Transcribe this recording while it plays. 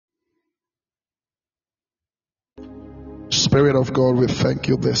Spirit of God, we thank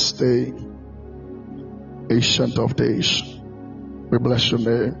you this day, Ancient of Days. We bless your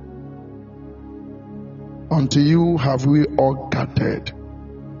name. Unto you have we all gathered,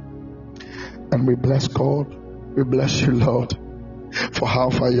 and we bless God. We bless you, Lord, for how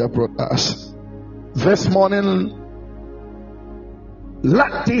far you have brought us. This morning,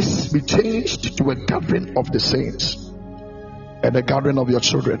 let this be changed to a gathering of the saints and a gathering of your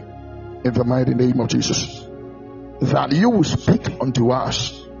children, in the mighty name of Jesus. That you will speak unto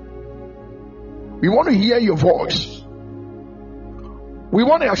us. We want to hear your voice. We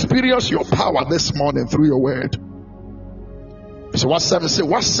want to experience your power this morning through your word. So what some say?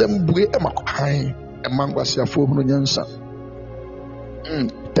 What some the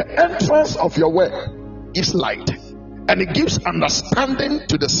entrance of your word is light, and it gives understanding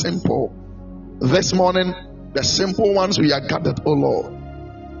to the simple. This morning, the simple ones we are gathered, oh Lord,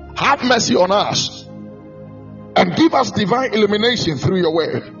 have mercy on us and give us divine illumination through your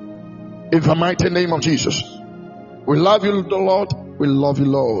word, in the mighty name of Jesus. We love you, Lord. We love you,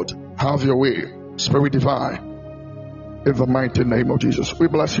 Lord. Have your way, Spirit divine, in the mighty name of Jesus. We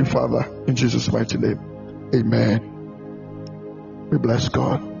bless you, Father, in Jesus' mighty name. Amen. We bless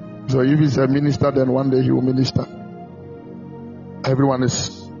God. So if he's a minister, then one day he will minister. Everyone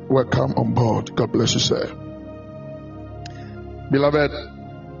is welcome on board. God bless you, sir. Beloved,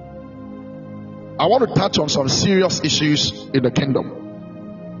 I want to touch on some serious issues in the kingdom.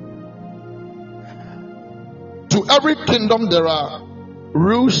 To every kingdom there are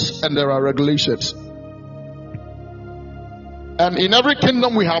rules and there are regulations. And in every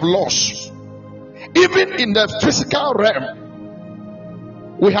kingdom we have laws. Even in the physical realm,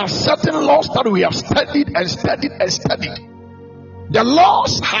 we have certain laws that we have studied and studied and studied. The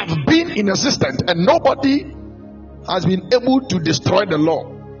laws have been in existence and nobody has been able to destroy the law.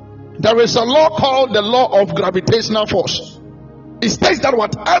 There is a law called the law of gravitational force. It states that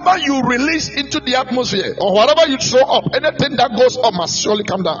whatever you release into the atmosphere or whatever you throw up, anything that goes up must surely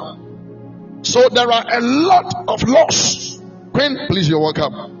come down. So there are a lot of laws. Queen, please, you're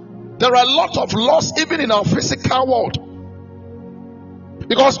welcome. There are a lot of laws even in our physical world.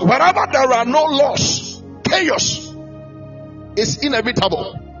 Because wherever there are no laws, chaos is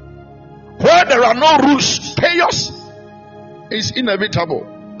inevitable. Where there are no rules, chaos is inevitable.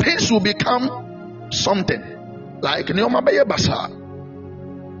 Things will become something like Neoma Beye Basa.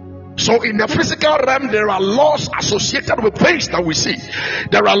 So in the physical realm, there are laws associated with things that we see.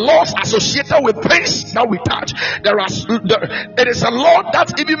 There are laws associated with things that we touch. It is a law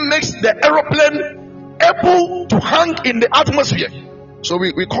that even makes the aeroplane able to hang in the atmosphere. So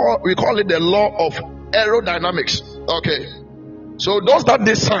we call it the law of aerodynamics. Okay. So those that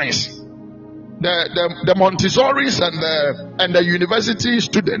did science, the Montessori's and the university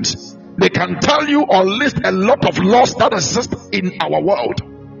students, they can tell you or list a lot of laws that exist in our world.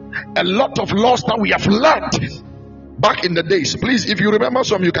 A lot of laws that we have learned back in the days. Please, if you remember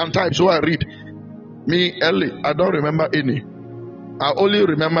some, you can type so I read. Me, Ellie, I don't remember any. I only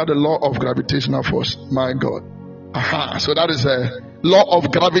remember the law of gravitational force. My God. Aha. So that is a law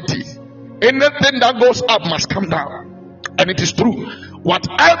of gravity. Anything that goes up must come down. And it is true.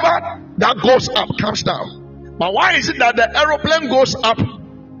 Whatever that goes up comes down. But why is it that the aeroplane goes up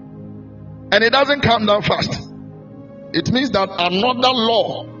and it doesn't come down fast? It means that another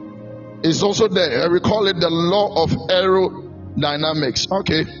law is also there. We call it the law of aerodynamics.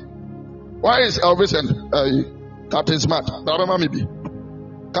 Okay. Why is Elvis and Captain Smart?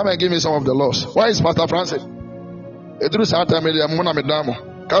 Come and give me some of the laws. Why is Pastor Francis?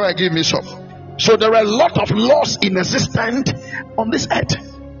 Come and give me some. So there are a lot of laws in existence on this earth.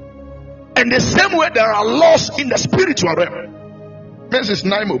 And the same way there are laws in the spiritual realm. Mrs.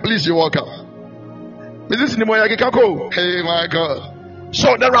 Naimo, please, you're welcome. Mrs. Nimoyagikako, hey my God.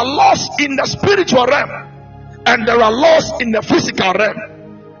 So there are laws in the spiritual realm and there are laws in the physical realm.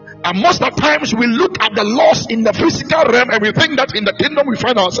 And most of the times we look at the laws in the physical realm and we think that in the kingdom we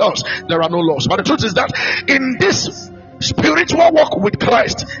find ourselves, there are no laws. But the truth is that in this spiritual walk with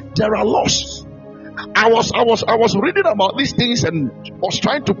Christ, there are laws. I was reading about these things and was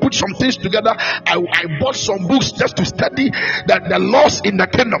trying to put some things together. I bought some books just to study the laws in the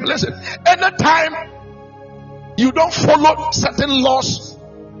kingdom. Listen, anytime you don't follow certain laws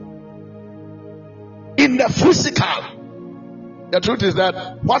in the physical, the truth is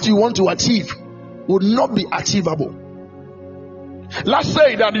that what you want to achieve would not be achievable. Let's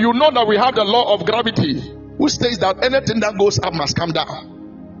say that you know that we have the law of gravity, which states that anything that goes up must come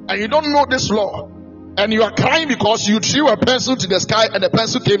down. And you don't know this law. And you are crying because you threw a pencil to the sky and the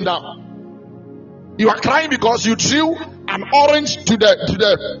pencil came down. You are crying because you threw an orange to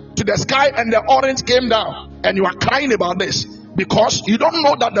the sky and the orange came down. and you are crying about this because you don't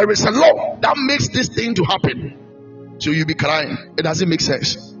know that there is a law that makes this thing to happen. So you be crying. It doesn't make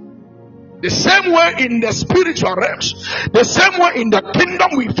sense. The same way in the spiritual realms, the same way in the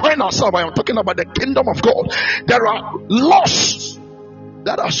kingdom we find ourselves. I am talking about the kingdom of God. There are laws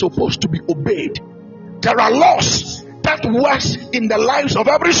that are supposed to be obeyed. There are laws that works in the lives of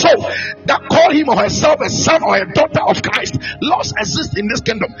every soul that call him or herself a son or a daughter of Christ. Laws exist in this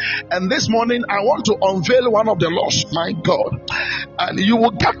kingdom, and this morning I want to unveil one of the laws. My God, and you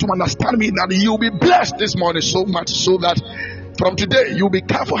will get to understand me that you will be blessed this morning so much, so that from today you'll be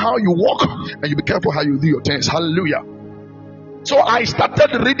careful how you walk and you'll be careful how you do your things. Hallelujah. So I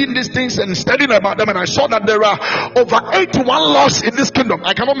started reading these things and studying about them, and I saw that there are over 81 laws in this kingdom.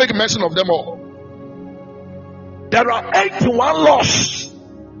 I cannot make mention of them all. There are 81 laws,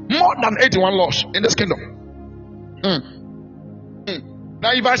 more than 81 laws in this kingdom.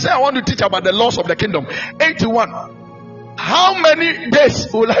 Now, if I say I want to teach about the laws of the kingdom, 81, how many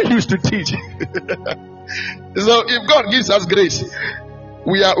days will I use to teach? So, if God gives us grace,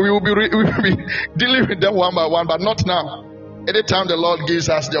 we will be dealing with them one by one, but not now. Anytime the Lord gives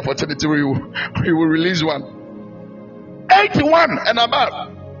us the opportunity, we will release one. 81 and above.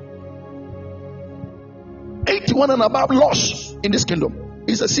 81 and above laws in this kingdom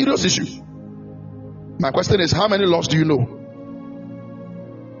is a serious issue. My question is, how many laws do you know?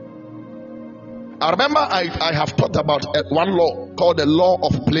 I remember I have talked about one law called the law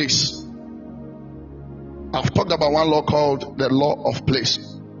of place. I've talked about one law called the law of place.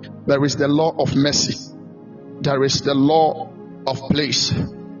 There is the law of mercy. There is the law of place.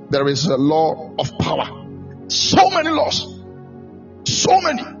 There is the law of power. So many laws. So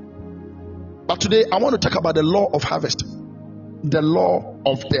many. But today I want to talk about the law of harvest. The law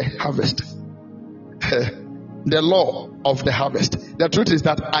of the harvest. The law of the harvest. The truth is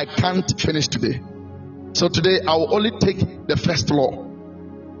that I can't finish today. So today I will only take the first law.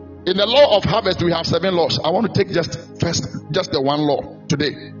 In the law of harvest we have 7 laws. I want to take just the one law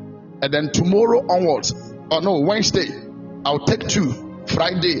today. And then tomorrow onwards, Wednesday, I'll take 2.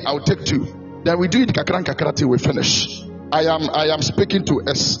 Friday, I'll take 2. Then we do it kakran till we finish. I am speaking to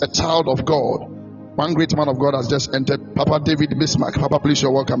a child of God. One great man of God has just entered, Papa David Bismarck. Papa, please,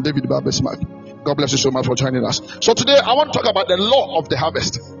 you're welcome. David Bismarck. God bless you so much for joining us. So today I want to talk about the law of the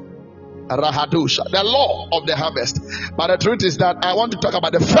harvest. Rahadusha, the law of the harvest. But the truth is that I want to talk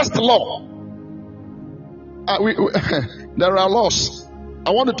about the first law. There are laws.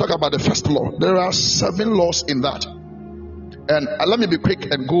 I want to talk about the first law. There are 7 laws in that. And let me be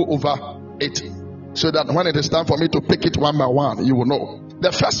quick and go over it, so that when it is time for me to pick it one by one, you will know.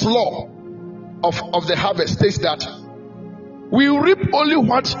 The first law of the harvest states that we reap only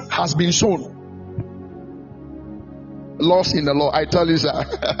what has been sown. Laws in the law, I tell you, sir.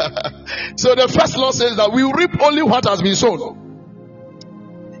 So the first law says that we reap only what has been sown.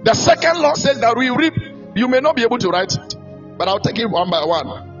 The second law says that we reap. You may not be able to write it, but I'll take it one by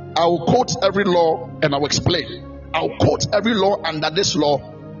one. I will quote every law and I will explain. I'll quote every law under this law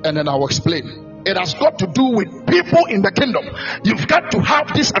and then I will explain. It has got to do with people in the kingdom. You've got to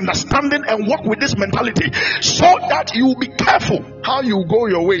have this understanding and work with this mentality, so that you will be careful how you go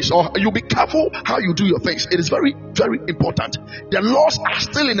your ways, or you'll be careful how you do your things. It is very, very important. The laws are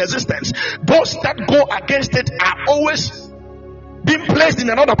still in existence. Those that go against it are always being placed in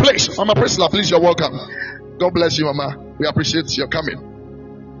another place. Mama Priscilla, please, you're welcome. God bless you, Mama. We appreciate your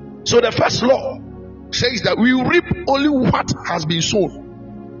coming. So the first law says that we reap only what has been sown.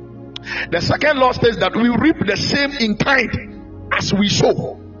 The second law says that we reap the same in kind as we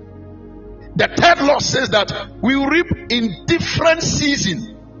sow. The third law says that we reap in different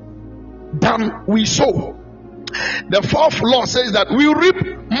season than we sow. The fourth law says that we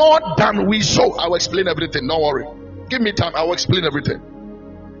reap more than we sow. I will explain everything, don't worry. Give me time, I will explain everything.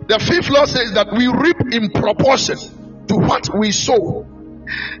 The fifth law says that we reap in proportion to what we sow.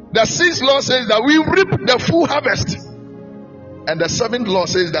 The sixth law says that we reap the full harvest. And the seventh law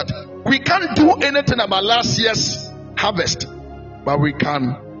says that we can't do anything about last year's harvest, but we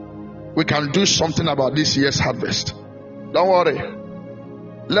can do something about this year's harvest. Don't worry.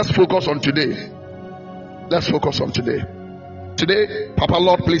 Let's focus on today. Let's focus on today. Today, Papa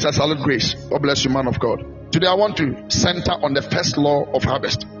Lord, please, I salute grace. God bless you, man of God. Today I want to center on the first law of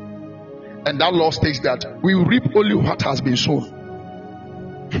harvest. And that law states that we reap only what has been sown.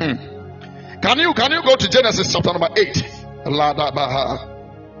 Can you go to Genesis chapter number 8?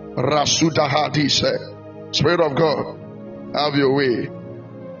 Spirit of God, have your way.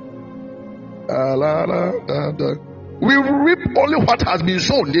 We reap only what has been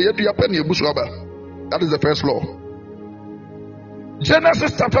sown. That is the first law.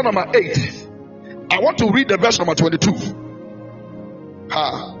 Genesis chapter number 8. I want to read the verse number 22.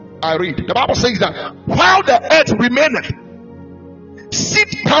 I read. The Bible says that while the earth remaineth,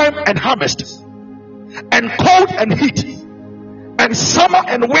 seed time and harvest, and cold and heat, and summer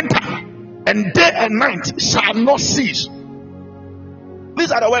and winter, and day and night shall not cease.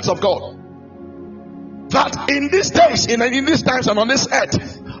 These are the words of God. That in these days, in these times and on this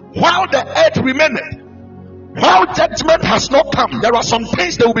earth, while the earth remaineth, while judgment has not come, there are some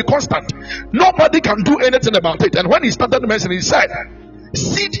things that will be constant. Nobody can do anything about it. And when he started mentioning, he said,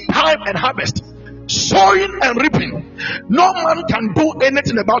 seed time and harvest, sowing and reaping. No man can do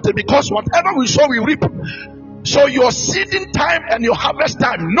anything about it, because whatever we sow, we reap. So your seeding time and your harvest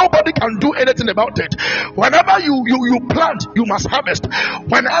time, nobody can do anything about it. Whenever you plant, you must harvest.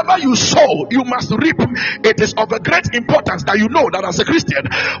 Whenever you sow, you must reap. It is of a great importance that you know that as a Christian,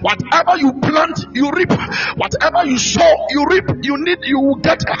 whatever you plant, you reap. Whatever you sow, you reap. You will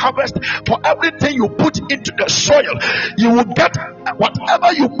get a harvest for everything you put into the soil. You will get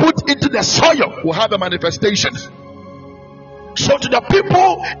whatever you put into the soil will have a manifestation. So to the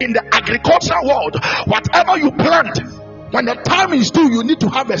people in the agricultural world, whatever you plant, when the time is due, you need to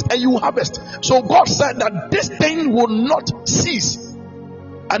harvest, and you will harvest. So God said that this thing will not cease.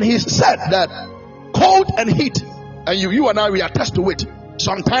 And he said that cold and heat, and you and I, we attest to it.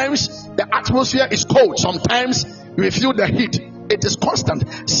 Sometimes the atmosphere is cold, sometimes we feel the heat. It is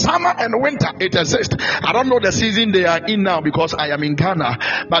constant. Summer and winter, it exists. I don't know the season they are in now because I am in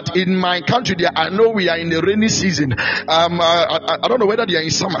Ghana, but in my country there, I know we are in the rainy season. I don't know whether they are in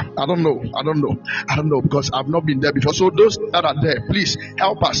summer. I don't know because I've not been there before. So those that are there, please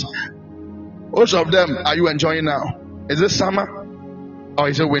help us. Most of them, are you enjoying now? Is it summer or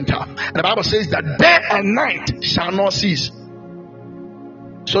is it winter? And the Bible says that day and night shall not cease.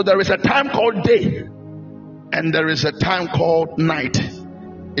 So there is a time called day, and there is a time called night.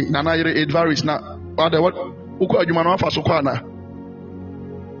 It varies now. What?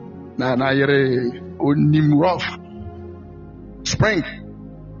 Rough spring,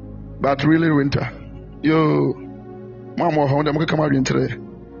 but really winter. Yo, mama, how them come out in today?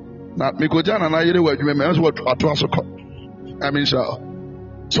 Now, I mean,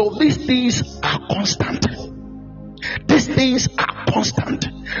 so these things are constant. These things are constant.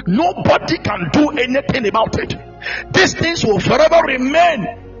 Nobody can do anything about it. These things will forever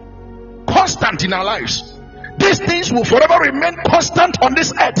remain constant in our lives. These things will forever remain constant on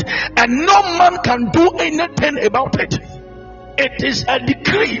this earth, and no man can do anything about it. It is a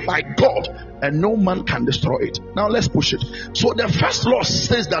decree by God, and no man can destroy it. Now let's push it. So the first law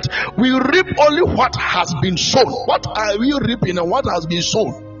says that we reap only what has been sown. What are we reaping and what has been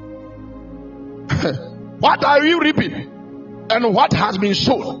sown? What are you reaping and what has been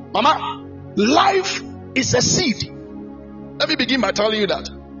sown? Mama, life is a seed. Let me begin by telling you that.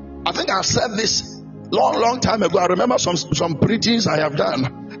 I think I've said this long time ago. I remember some preachings I have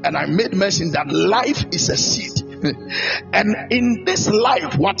done, and I made mention that life is a seed. And in this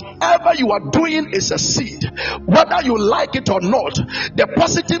life, whatever you are doing is a seed. Whether you like it or not, the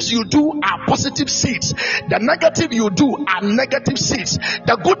positives you do are positive seeds. The negative you do are negative seeds.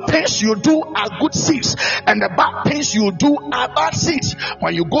 The good things you do are good seeds, and the bad things you do are bad seeds.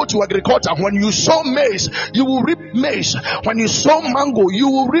 When you go to agriculture, when you sow maize, you will reap maize. When you sow mango, you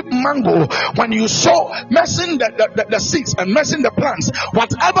will reap mango. When you sow messing the seeds and messing the plants,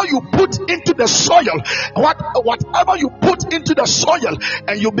 whatever you put into the soil, whatever you put into the soil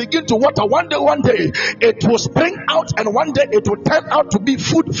and you begin to water, one day it will spring out, and one day it will turn out to be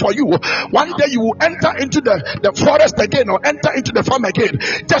food for you. One day you will enter into the forest again, or enter into the farm again,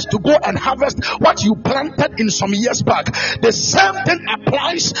 just to go and harvest what you planted in some years back. The same thing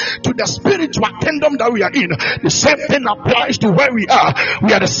applies to the spiritual kingdom that we are in. The same thing applies to where we are.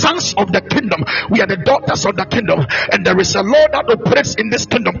 We are the sons of the kingdom. We are the daughters of the kingdom. And there is a law that operates in this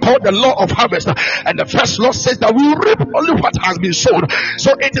kingdom called the law of harvest. And the first law says that we reap only what has been sown.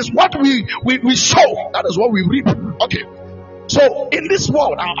 So it is what we sow, that is what we reap. Okay. So in this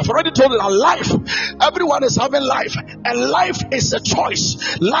world, I've already told you that life, everyone is having life, and life is a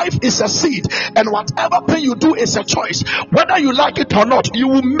choice. Life is a seed, and whatever thing you do is a choice. Whether you like it or not, you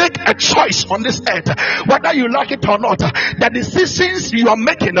will make a choice on this earth. Whether you like it or not, the decisions you are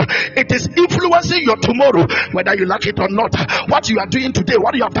making, it is influencing your tomorrow. Whether you like it or not, what you are doing today,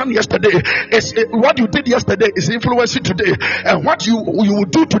 what you have done yesterday, what you did yesterday is influencing today, and what you will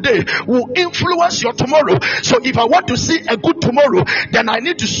do today will influence your tomorrow. So if I want to see a good good tomorrow, then I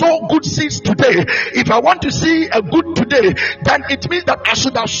need to sow good seeds today. If I want to see a good today, then it means that I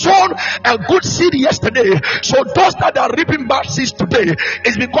should have sown a good seed yesterday. So those that are reaping bad seeds today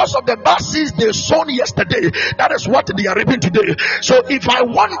is because of the bad seeds they sown yesterday. That is what they are reaping today. So if I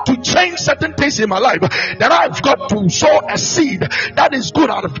want to change certain things in my life, then I've got to sow a seed that is good.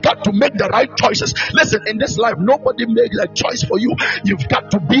 I've got to make the right choices. Listen, in this life, nobody makes a choice for you. You've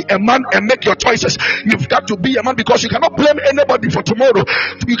got to be a man and make your choices. You've got to be a man, because you cannot blame anybody for tomorrow.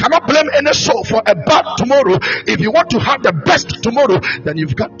 You cannot blame any soul for a bad tomorrow. If you want to have the best tomorrow, then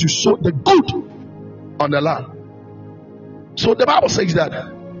you've got to sow the good on the land. So the Bible says that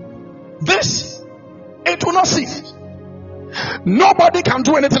this, it will not cease. Nobody can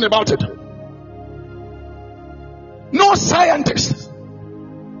do anything about it. No scientist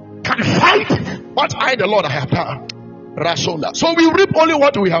can fight what I, the Lord, I have done. So we reap only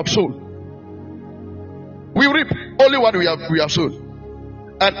what we have sown. We reap only what we have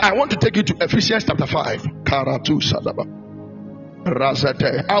sown. And I want to take you to Ephesians chapter 5. I will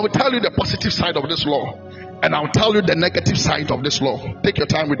tell you the positive side of this law, and I'll tell you the negative side of this law. Take your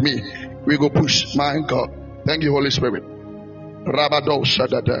time with me. We go push. My God. Thank you, Holy Spirit. Rabado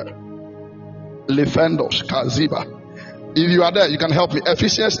Shadada. Lefendos Kaziba. If you are there, you can help me.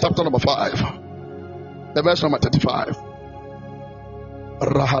 Ephesians chapter number 5, the verse number 35.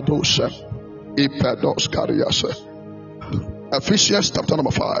 Rahadosha Ipados Kariasa. Ephesians chapter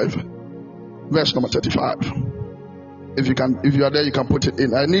number 5, verse number 35. If you are there, you can put it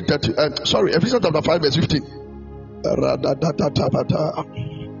in. I need that. Ephesians chapter 5, verse 15. Radadadadabada.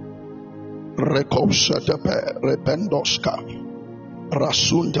 Rekoshatepe Rependoska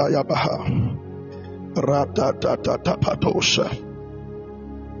Rasunda Yabaha. And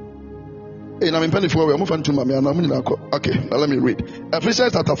I'm in penny for we move on to my man. Okay, now let me read.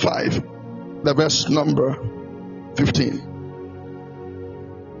 Ephesians chapter 5, the verse number 15.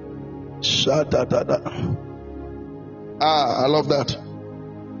 I love that.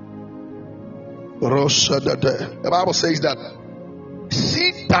 The Bible says that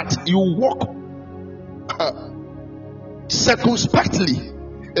see that you walk circumspectly.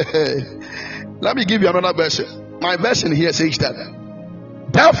 Let me give you another version. My version here says that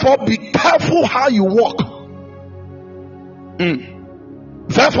therefore be careful how you walk.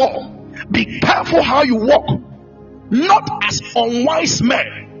 Therefore be careful how you walk, not as unwise men.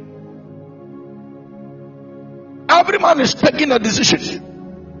 Every man is taking a decision,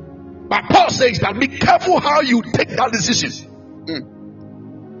 but Paul says that be careful how you take that decision.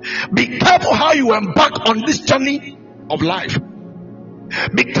 Be careful how you embark on this journey of life.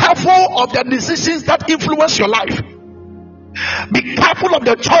 Be careful of the decisions that influence your life. Be careful of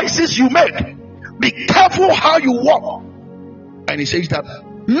the choices you make. Be careful how you walk. And he says that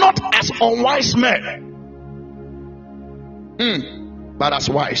not as unwise men, but as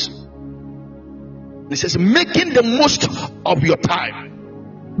wise. He says making the most of your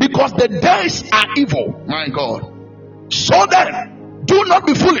time, because the days are evil. My God. So then, do not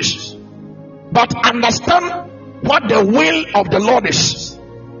be foolish, but understand what the will of the Lord is,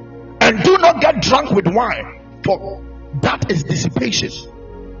 and do not get drunk with wine, for that is dissipation,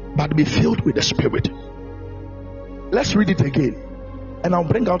 but be filled with the Spirit. Let's read it again, and I'll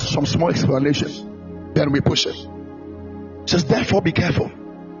bring out some small explanations, then we push it. It says therefore be careful.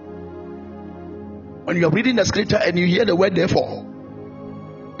 When you're reading the scripture and you hear the word therefore,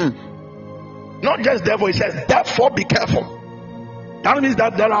 not just therefore, it says therefore be careful. That means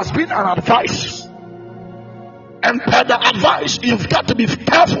that there has been an advice, and per the advice you've got to be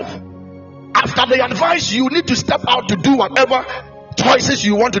careful. After the advice, you need to step out to do whatever choices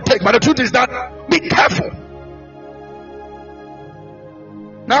you want to take. But the truth is that be careful.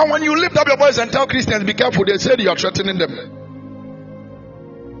 Now when you lift up your voice and tell Christians be careful, they say you are threatening them.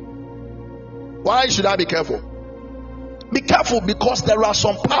 Why should I be careful? Be careful because there are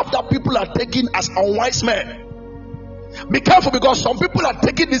some paths that people are taking as unwise men. Be careful because some people are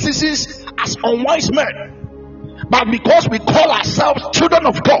taking decisions as unwise men. But because we call ourselves children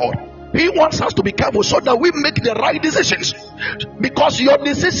of God, He wants us to be careful so that we make the right decisions. Because your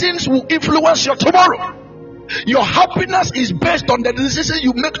decisions will influence your tomorrow. Your happiness is based on the decisions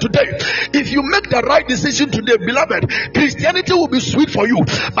you make today. If you make the right decision today, beloved, Christianity will be sweet for you.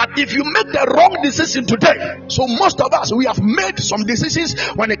 But if you make the wrong decision today, so most of us, we have made some decisions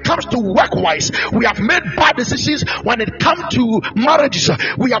when it comes to work-wise. We have made bad decisions when it comes to marriages.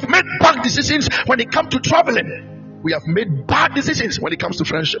 We have made bad decisions when it comes to traveling. We have made bad decisions when it comes to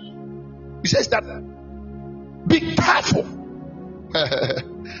friendship. He says that be careful.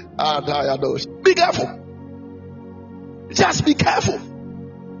 Be careful. Just be careful,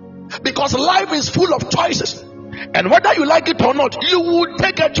 because life is full of choices. And whether you like it or not, you will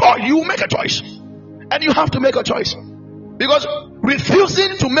take a choice. You will make a choice. And you have to make a choice. Because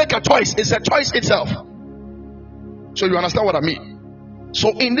refusing to make a choice is a choice itself. So you understand what I mean? So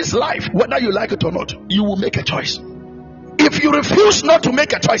in this life, whether you like it or not, you will make a choice. If you refuse not to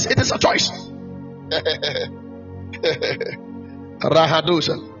make a choice, it is a choice.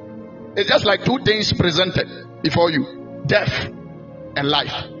 Rahadosa. It's just like two things presented before you: death and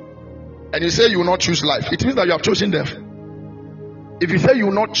life. And you say you will not choose life, it means that you have chosen death. If you say you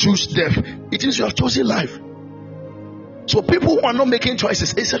will not choose death, it means you have chosen life. So people who are not making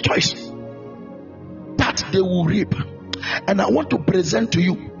choices, it's a choice that they will reap. And I want to present to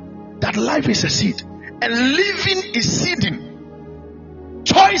you that life is a seed, and living is seeding.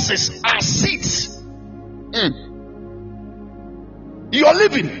 Choices are seeds. Your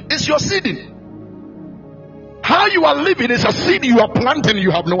living is your seeding. How you are living is a seed you are planting.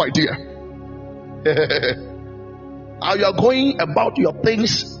 You have no idea. How you are going about your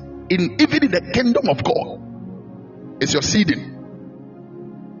things even in the kingdom of God is your seeding.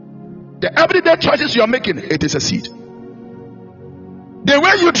 The everyday choices you are making, it is a seed. The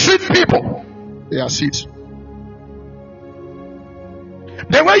way you treat people, they are seeds.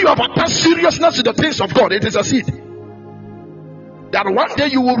 The way you have attached seriousness to the things of God, it is a seed. That one day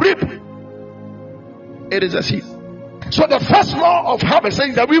you will reap, it is a seed. So the first law of harvest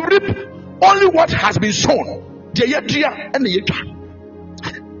says that we reap only what has been sown. And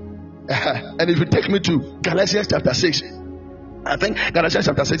if you take me to Galatians chapter 6, I think Galatians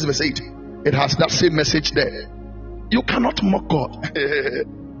chapter 6 verse 8, it has that same message there. You cannot mock God.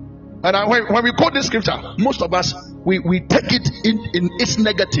 And when we quote this scripture, most of us we take it in its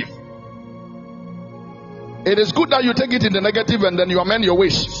negative. It is good that you take it in the negative and then you amend your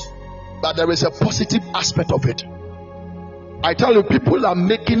ways, but there is a positive aspect of it. I tell you, people are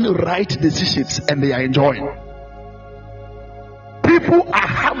making right decisions and they are enjoying. People are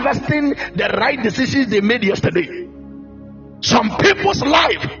harvesting the right decisions they made yesterday. Some people's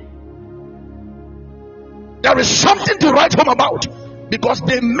life, there is something to write home about because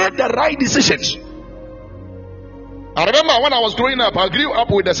they made the right decisions. I remember when I was growing up, I grew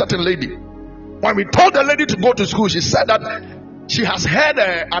up with a certain lady. When we told the lady to go to school, she said that she has heard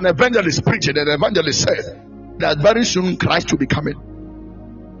an evangelist preach, and the evangelist said that very soon Christ will be coming.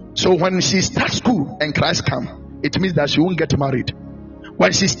 So when she starts school and Christ comes, it means that she won't get married.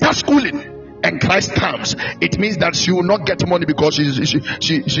 When she starts schooling and Christ comes, it means that she will not get money because she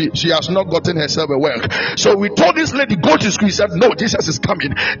has not gotten herself a work. So we told this lady, go to school. She said, no, Jesus is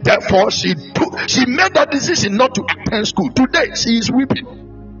coming. Therefore, she made that decision not to attend school. Today, she is weeping.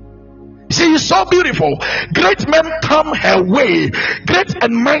 She is so beautiful. Great men come her way. Great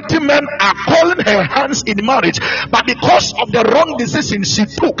and mighty men are calling her hands in marriage. But because of the wrong decision she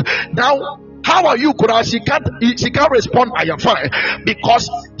took, now how are you, Kura? She can't respond, I am fine. Because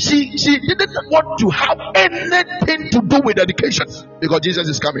she didn't want to have anything to do with education. Because Jesus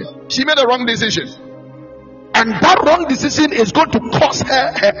is coming. She made a wrong decision. And that wrong decision is going to cost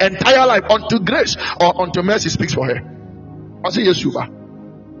her entire life. Unto grace or unto mercy speaks for her. I say yes, Yuba.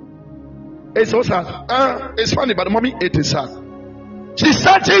 It's so sad. It's funny, but mommy, it is sad. She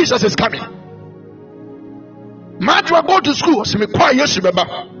said Jesus is coming. Madra go to school.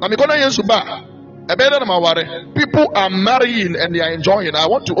 People are marrying and they are enjoying. I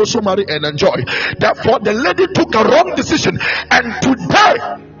want to also marry and enjoy. Therefore, the lady took a wrong decision, and today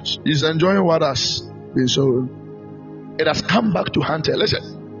she's enjoying what has been sown. It has come back to haunt her.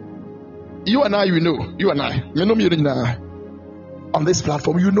 Listen, you and I, we know. You and I, we know on this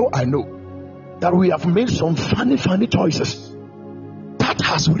platform. You know, I know that we have made some funny choices that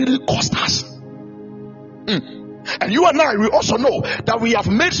has really cost us. And you and I, we also know that we have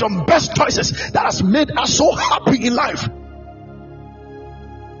made some best choices that has made us so happy in life.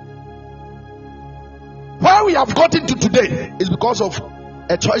 Where we have gotten to today is because of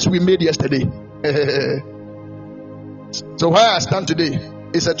a choice we made yesterday. So where I stand today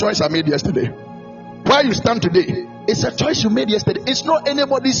is a choice I made yesterday. Where you stand today, it's a choice you made yesterday. It's not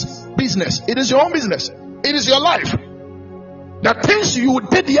anybody's business. It is your own business. It is your life. The things you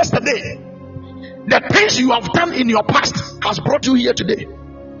did yesterday, the things you have done in your past has brought you here today.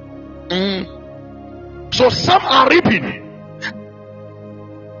 So some are reaping.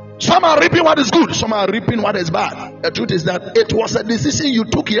 Some are reaping what is good. Some are reaping what is bad. The truth is that it was a decision you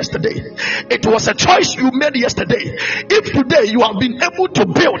took yesterday. It was a choice you made yesterday. If today you have been able to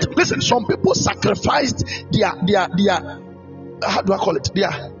build, listen, some people sacrificed their how do I call it?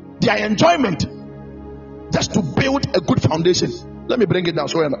 Their enjoyment just to build a good foundation. Let me bring it down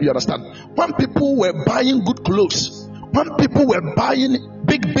so you understand. When people were buying good clothes, when people were buying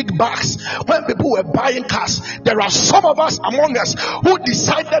big bags, when people were buying cars, there are some of us among us who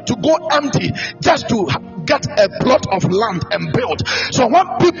decided to go empty just to get a plot of land and build. So when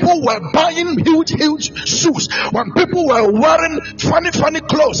people were buying huge shoes, when people were wearing funny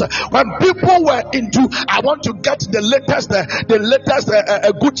clothes, when people were into, I want to get the latest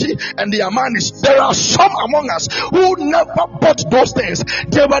Gucci and the Armanis, there are some among us who never bought those things.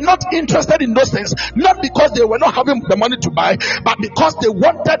 They were not interested in those things, not because they were not having the money to buy, but because they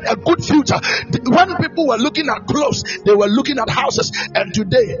wanted a good future. When people were looking at clothes, they were looking at houses. And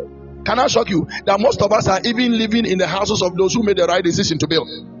today, can I shock you that most of us are even living in the houses of those who made the right decision to build?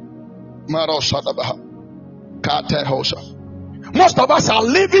 Most of us are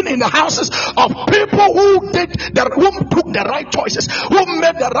living in the houses of people who took the right choices, who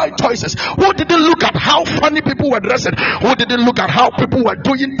made the right choices, who didn't look at how funny people were dressing, who didn't look at how people were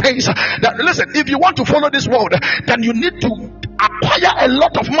doing things. That, listen, if you want to follow this world, then you need to acquire a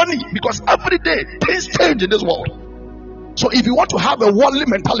lot of money, because every day things change in this world. So if you want to have a worldly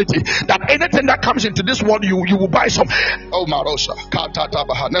mentality, that anything that comes into this world, you will buy some. Oh, Marosha,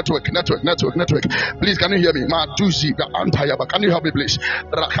 network. Please, can you hear me? Can you help me, please?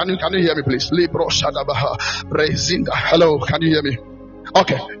 Can you hear me, please? Libro Shadabaha, Rezinda. Hello, can you hear me?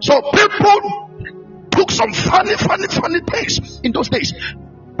 Okay. So people took some funny things in those days.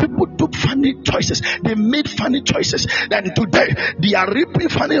 People took funny choices. They made funny choices. And today they are reaping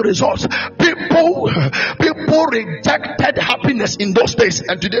funny results. People rejected happiness in those days,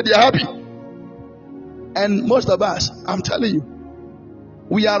 and today they are happy. And most of us, I'm telling you,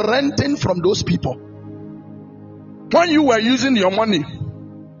 we are renting from those people. When you were using your money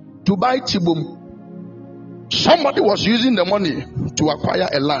to buy Chibum, somebody was using the money to acquire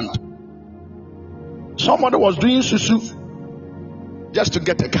a land. Somebody was doing susu just to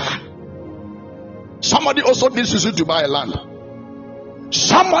get a car. Somebody also did susu to buy a land.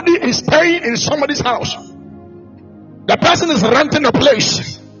 Somebody is staying in somebody's house. The person is renting a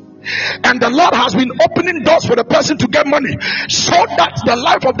place, and the Lord has been opening doors for the person to get money, so that the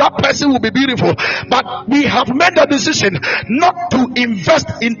life of that person will be beautiful. But we have made the decision not to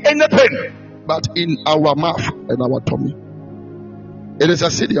invest in anything but in our mouth and our tummy. It is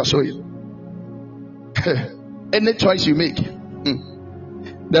a seed you are sowing. Any choice you make,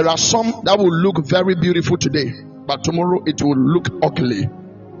 there are some that will look very beautiful today, but tomorrow it will look ugly.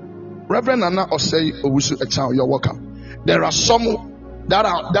 Reverend Anna Osei Owusu Echao, you're welcome. There are some that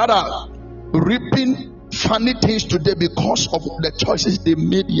are reaping funny things today because of the choices they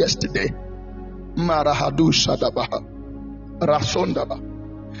made yesterday. Marahadu Shadabaha, Rasondaba.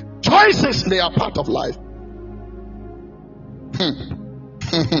 Choices, they are part of life.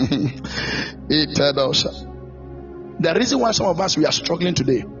 The reason why some of us we are struggling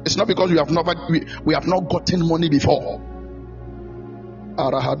today, it's not because we have not gotten money before.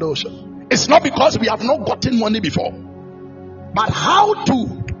 It's not because we have not gotten money before, but how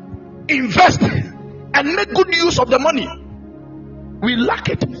to invest and make good use of the money, we lack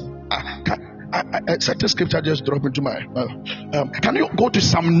it. Certain scripture just dropped into my can you go to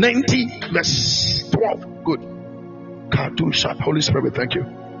Psalm 90 verse 12? Good. Holy Spirit, thank you.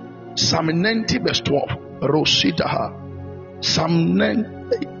 Psalm 90 verse 12. Rositaha. Psalm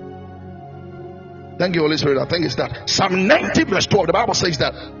 90. Thank you, Holy Spirit. I think it's that. Psalm 90 verse 12. The Bible says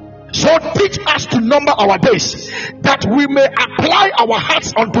that. So teach us to number our days, that we may apply our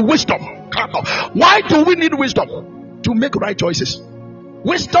hearts unto wisdom. Why do we need wisdom? To make right choices.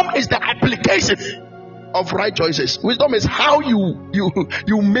 Wisdom is the application of right choices. Wisdom is how you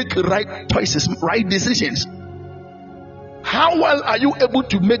make right choices, right decisions. How well are you able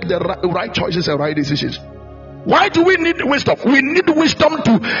to make the right choices and right decisions? Why do we need wisdom? We need wisdom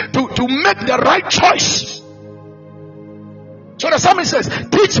to make the right choice. So the psalmist says,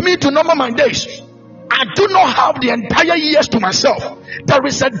 teach me to number my days. I do not have the entire years to myself. There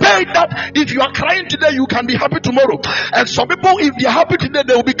is a day that if you are crying today, you can be happy tomorrow. And some people, if they are happy today,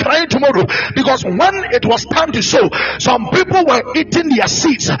 they will be crying tomorrow. Because when it was time to sow, some people were eating their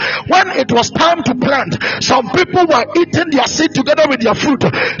seeds. When it was time to plant, some people were eating their seed together with their fruit.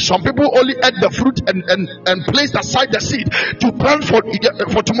 Some people only ate the fruit and placed aside the seed to plant for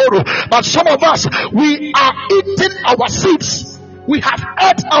tomorrow. But some of us, we are eating our seeds. We have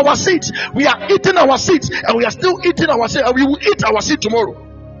ate our seeds. We are eating our seeds, and we are still eating our seeds, and we will eat our seed tomorrow.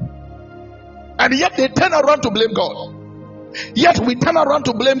 And yet they turn around to blame God. Yet we turn around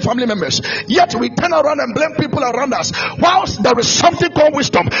to blame family members. Yet we turn around and blame people around us. Whilst there is something called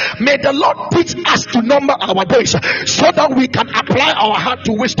wisdom, may the Lord teach us to number our days so that we can apply our heart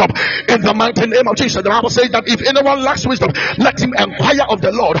to wisdom in the mighty name of Jesus. The Bible says that if anyone lacks wisdom, let him inquire of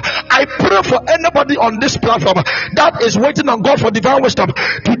the Lord. I pray for anybody on this platform that is waiting on God for divine wisdom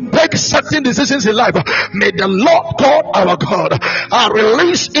to take certain decisions in life. May the Lord God, our God,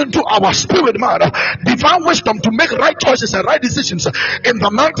 release into our spirit man divine wisdom to make right choices and right decisions in the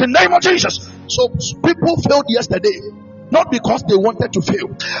mighty name of Jesus. So people failed yesterday, not because they wanted to fail.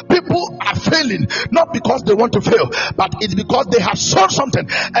 People are failing not because they want to fail, but it's because they have sown something.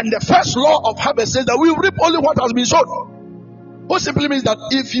 And the first law of harvest says that we reap only what has been sown. What simply means that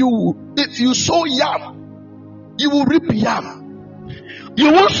if you sow yam, you will reap yam.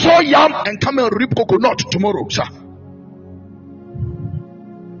 You will sow yam and come and reap coconut tomorrow, sir.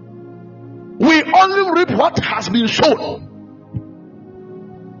 We only reap what has been sown.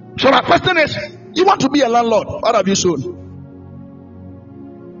 So my question is, you want to be a landlord, what have you sown?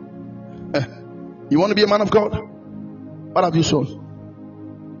 You want to be a man of God, what have you sown?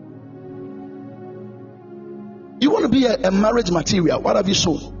 You want to be a marriage material, what have you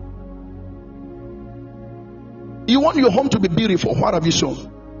sown? You want your home to be beautiful, what have you sown?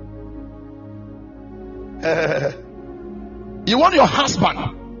 You want your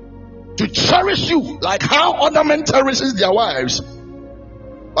husband to cherish you like how other men cherishes their wives,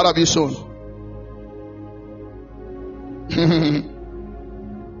 what have you sown?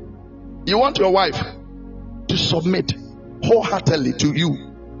 You want your wife to submit wholeheartedly to you,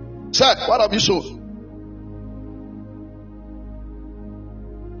 sir, what have you sown?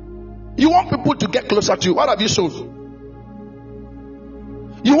 You want people to get closer to you, what have you sown?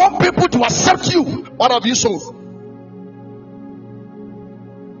 You want people to accept you, what have you sown?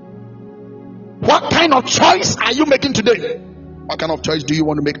 What kind of choice are you making today? What kind of choice do you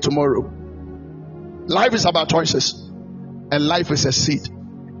want to make tomorrow? Life is about choices, and life is a seed,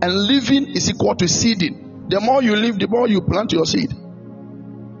 and living is equal to seeding. The more you live, the more you plant your seed.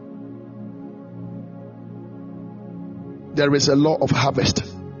 There is a law of harvest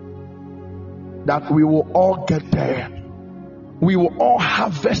that we will all get there. We will all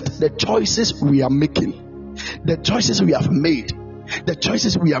harvest the choices we are making, the choices we have made, the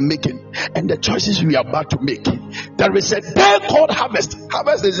choices we are making, and the choices we are about to make. There is a day called harvest.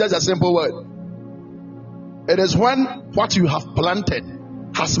 Harvest is just a simple word. It is when what you have planted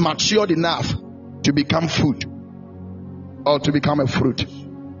has matured enough to become food or to become a fruit.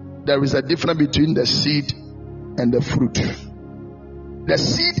 There is a difference between the seed and the fruit. The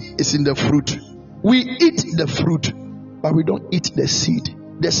seed is in the fruit. We eat the fruit, but we don't eat the seed.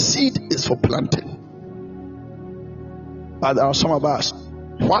 The seed is for planting. But there are some of us,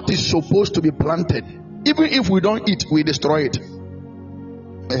 what is supposed to be planted, even if we don't eat, we destroy it.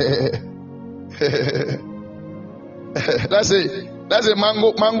 That's a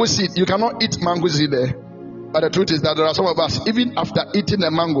mango seed. You cannot eat mango seed there. But the truth is that there are some of us, even after eating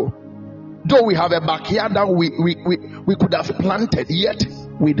a mango, though we have a backyard that we could have planted, yet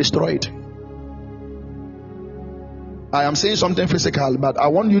we destroy it. I am saying something physical, but I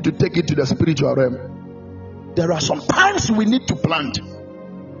want you to take it to the spiritual realm. There are some times we need to plant,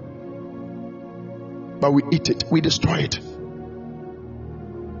 but we eat it, we destroy it,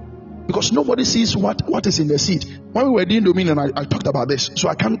 because nobody sees what is in the seed. When we were doing dominion, I talked about this, so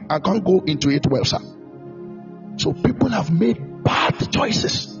I can't go into it well, sir. So people have made bad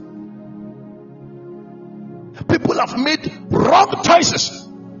choices. People have made wrong choices,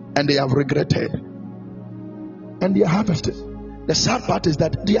 and they have regretted, and they are harvesting. The sad part is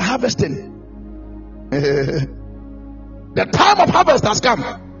that they are harvesting. The time of harvest has come,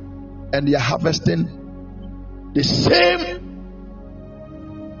 and they are harvesting the same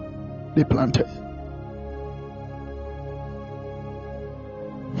they planted.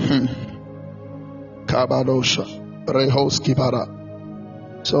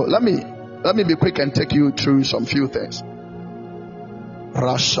 So let me be quick and take you through some few things.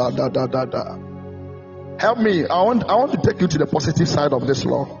 Help me. I want to take you to the positive side of this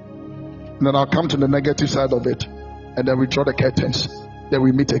law, and then I'll come to the negative side of it, and then we draw the curtains. Then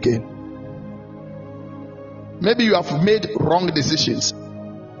we meet again. Maybe you have made wrong decisions,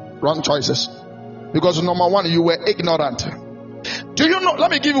 wrong choices, because number one, you were ignorant. Do you know? Let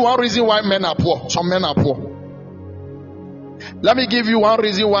me give you one reason why men are poor. Some men are poor. Let me give you one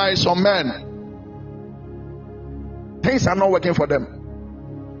reason why some men, things are not working for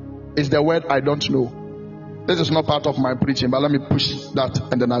them. It's the word I don't know. This is not part of my preaching, but let me push that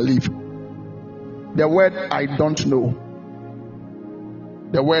and then I'll leave. The word I don't know.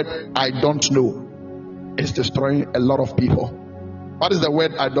 The word I don't know. is destroying a lot of people. What is the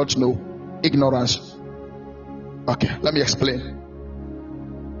word I don't know? Ignorance. Okay, let me explain.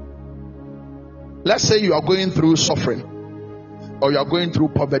 Let's say you are going through suffering, or you are going through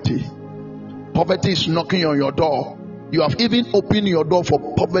poverty. Poverty is knocking on your door. You have even opened your door for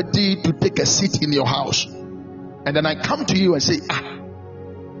poverty to take a seat in your house. And then I come to you and say,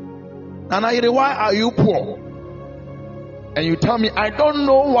 Nana, why are you poor? And you tell me, I don't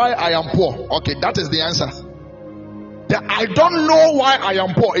know why I am poor. Okay, that is the answer. The I don't know why I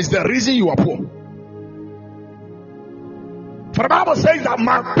am poor is the reason you are poor. For the Bible says that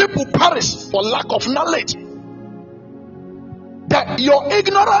my people perish for lack of knowledge. That your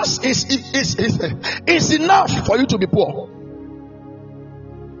ignorance is enough for you to be poor.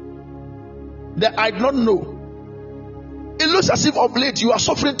 That I don't know. It looks as if of late you are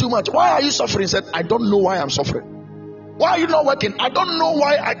suffering too much. Why are you suffering? He said, I don't know why I'm suffering. Why are you not working? I don't know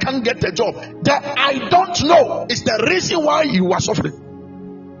why I can't get a job. That I don't know is the reason why you are suffering.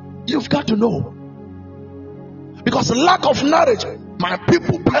 You've got to know. Because lack of knowledge, my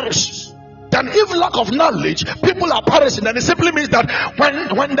people perish. Then if lack of knowledge, people are perishing, then it simply means that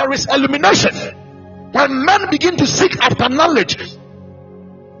when there is illumination, when men begin to seek after knowledge,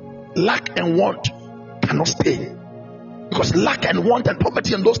 lack and want cannot stay. Because lack and want and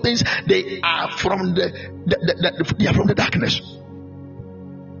poverty and those things, they are from the darkness.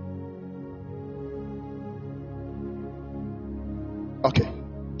 Okay,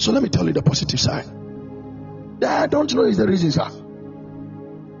 so let me tell you the positive side. I don't know is the reason, sir.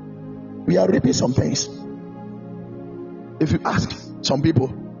 We are reaping some things. If you ask some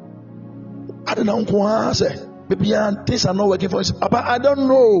people, I don't know why, maybe things are not working for us. But I don't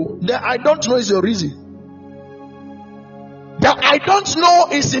know. That I don't know is your reason. That I don't know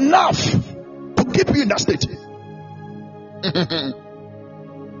is enough to keep you in that state.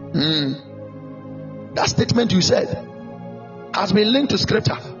 That statement you said has been linked to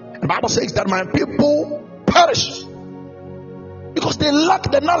scripture. The Bible says that my people perish because they lack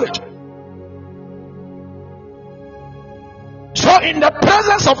the knowledge. So in the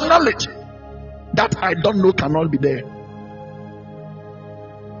presence of knowledge, that I don't know cannot be there.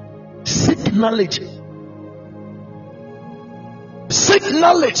 Seek knowledge. Seek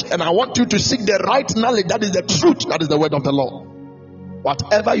knowledge, and I want you to seek the right knowledge. That is the truth. That is the word of the Lord.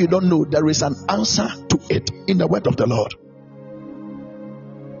 Whatever you don't know, there is an answer to it in the word of the Lord.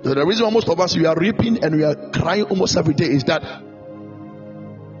 So the reason why most of us we are reaping and we are crying almost every day is that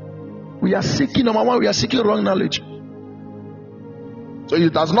we are seeking, number one, we are seeking wrong knowledge. So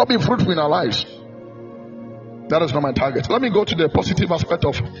it does not be fruitful in our lives. That is not my target. Let me go to the positive aspect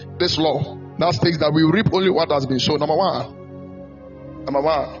of this law. That states that we reap only what has been sown. Number one,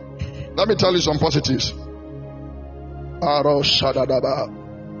 let me tell you some positives. There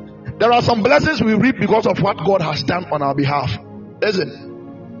are some blessings we reap because of what God has done on our behalf. Listen.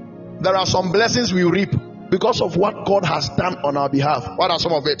 There are some blessings we reap because of what God has done on our behalf. What are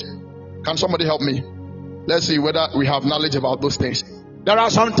some of it? Can somebody help me? Let's see whether we have knowledge about those things. There are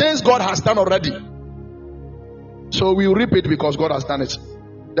some things God has done already. So we reap it because God has done it.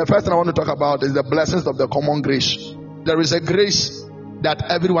 The first thing I want to talk about is the blessings of the common grace. There is a grace that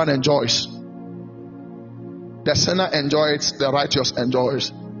everyone enjoys. The sinner enjoys, the righteous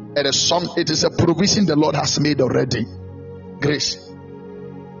enjoys. It is a provision the Lord has made already. Grace.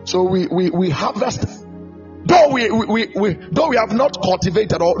 So we harvest, though we have not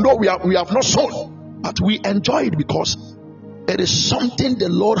cultivated, or though we have not sown, but we enjoy it because it is something the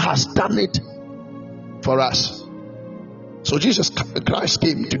Lord has done it for us. So Jesus Christ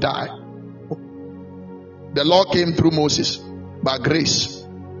came to die. The law came through Moses, but grace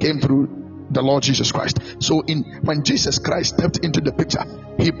came through the Lord Jesus Christ. So when Jesus Christ stepped into the picture,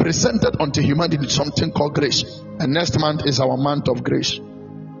 he presented unto humanity something called grace. And next month is our month of grace.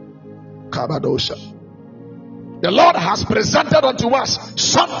 The Lord has presented unto us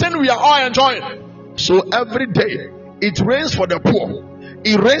something we are all enjoying. So every day it rains for the poor,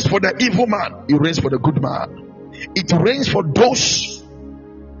 it rains for the evil man, it rains for the good man, it rains for those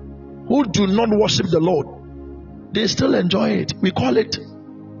who do not worship the Lord. They still enjoy it. We call it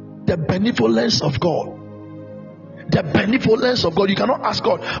the benevolence of God. The benevolence of God. You cannot ask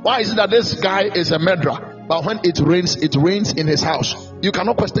God, why is it that this guy is a murderer, but when it rains in his house? You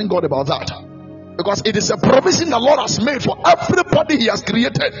cannot question God about that, because it is a provision the Lord has made for everybody he has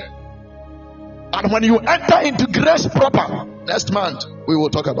created. And when you enter into grace proper, next month we will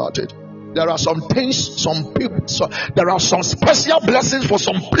talk about it. There are some things, some people, there are some special blessings for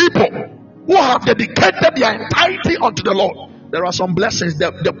some people who have dedicated their entirety unto the Lord. There are some blessings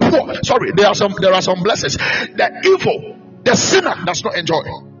there are some blessings the evil, the sinner does not enjoy.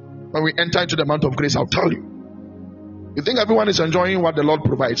 When we enter into the month of grace, I'll tell you. You think everyone is enjoying what the Lord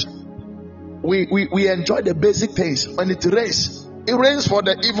provides? We enjoy the basic things. When it rains for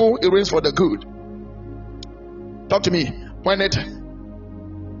the evil, it rains for the good. Talk to me. When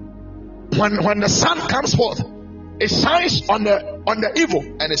the sun comes forth, it shines on the evil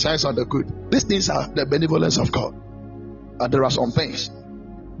and it shines on the good. These things are the benevolence of God. And there are some things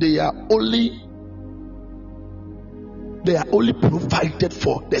they are only provided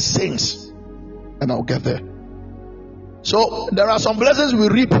for the saints, and I'll get there. So there are some blessings we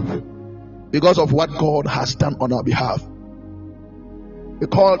reap because of what God has done on our behalf. We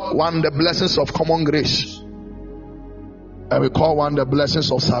call one the blessings of common grace, and we call one the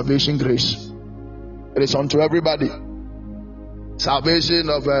blessings of salvation grace. It is unto everybody. Salvation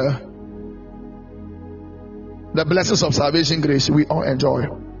of the blessings of salvation grace we all enjoy.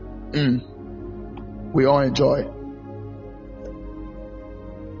 We all enjoy.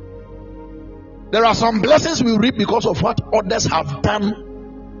 There are some blessings we reap because of what others have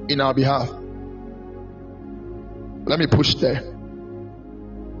done in our behalf. Let me push there.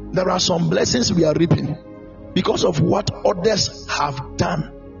 There are some blessings we are reaping because of what others have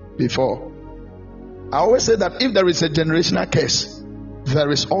done before. I always say that if there is a generational curse,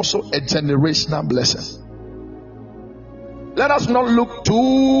 there is also a generational blessing. Let us not look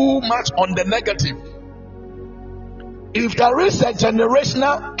too much on the negative. If there is a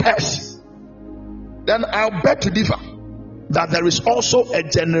generational curse, then I'll beg to differ that there is also a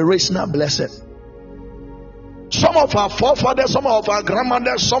generational blessing. Some of our forefathers, some of our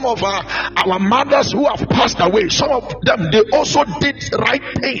grandmothers, some of our mothers who have passed away, some of them, they also did right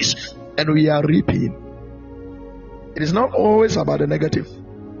things, and we are reaping. It is not always about the negative.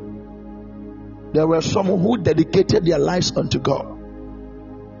 There were some who dedicated their lives unto God.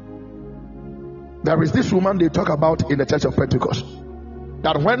 There is this woman they talk about in the Church of Pentecost,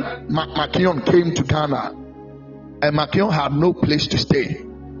 that when Makion came to Ghana and Makion had no place to stay,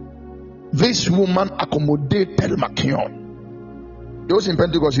 this woman accommodated Makion. Those in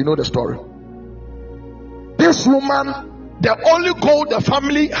Pentecost, you know the story. This woman, the only gold the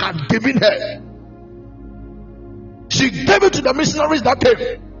family had given her, she gave it to the missionaries that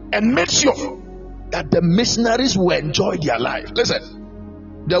came and made sure that the missionaries will enjoy their life. Listen,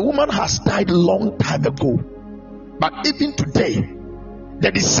 the woman has died long time ago, but even today,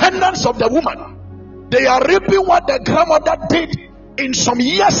 the descendants of the woman, they are reaping what the grandmother did in some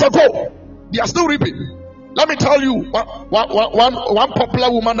years ago. They are still reaping. Let me tell you one popular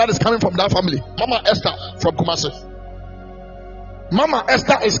woman that is coming from that family, Mama Esther from Kumasi. Mama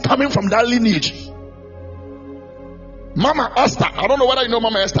Esther is coming from that lineage. Mama Esther, I don't know whether you know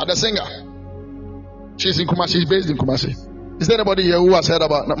Mama Esther, the singer. She's in Kumasi, she's based in Kumasi. Is there anybody here who has heard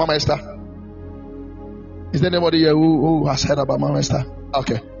about Mama Esther? Is there anybody here who has heard about Mama Esther?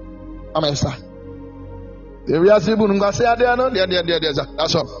 Okay. Mama Esther.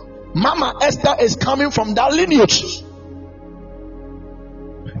 That's all. Mama Esther is coming from that lineage.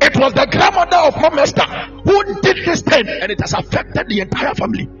 It was the grandmother of Mama Esther who did this thing, and it has affected the entire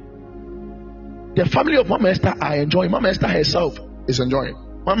family. The family of Mama Esther are enjoying. Mama Esther herself is enjoying.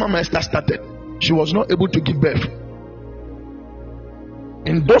 When Mama Esther started, she was not able to give birth.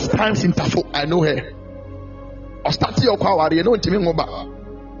 In those times in Tafo, I know her.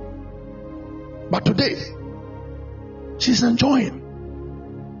 But today, she's enjoying.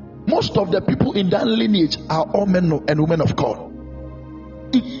 Most of the people in that lineage are all men and women of God.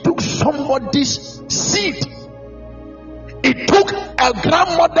 It took somebody's seed. It took a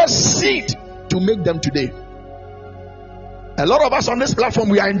grandmother's seed to make them today. A lot of us on this platform,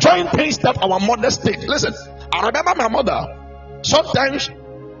 we are enjoying things that our mothers did. Listen, I remember my mother. Sometimes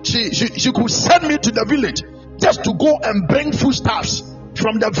she could send me to the village just to go and bring foodstuffs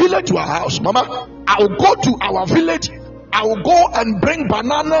from the village to our house. Mama, I will go to our village. I will go and bring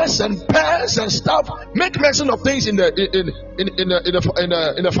bananas and pears and stuff. Make mention of things in the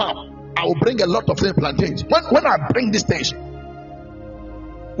farm. I will bring a lot of things, plantains. When I bring these things,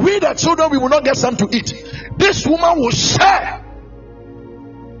 we the children, we will not get some to eat. This woman will share.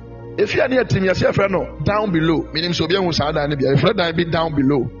 If you are near to me, your friend, no, down below. Meaning, so be down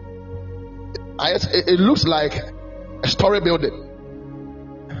below. It looks like a story building.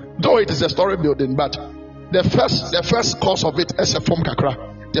 Though it is a story building, but the first course of it is a form kakra.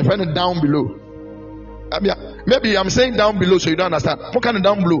 The friend down below. Maybe I'm saying down below so you don't understand. What kind of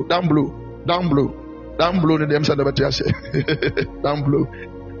down below? Down below. Down below. Down below. Down below.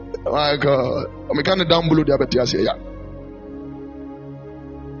 Oh my God. I'm kind of down below the yeah.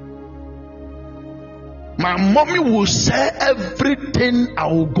 My mommy will say everything I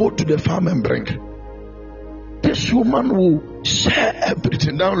will go to the farm and bring. This woman will share everything.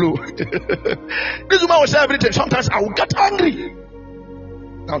 everything down low. This woman will say everything. Sometimes I will get angry.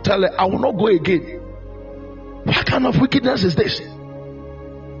 I'll tell her I will not go again. What kind of wickedness is this?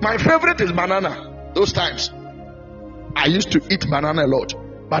 My favorite is banana. Those times I used to eat banana a lot,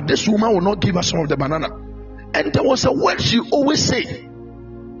 but this woman will not give us some of the banana. And there was a word she always say.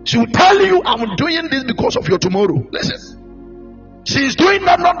 She will tell you, I'm doing this because of your tomorrow. Listen, she's doing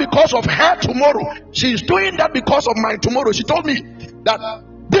that not because of her tomorrow. She's doing that because of my tomorrow. She told me that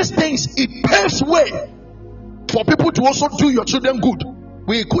these things, it paves way for people to also do your children good.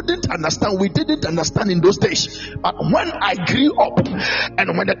 We couldn't understand. We didn't understand in those days. But when I grew up,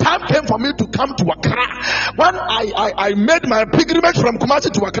 and when the time came for me to come to Accra, when I made my pilgrimage from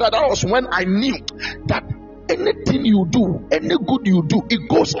Kumasi to Accra, that was when I knew that anything you do, any good you do, it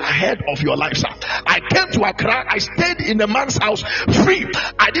goes ahead of your life, sir. I came to Accra. I stayed in a man's house free.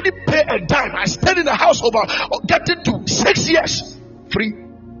 I didn't pay a dime. I stayed in the house over getting to 6 years free.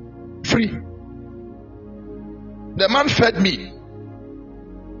 The man fed me,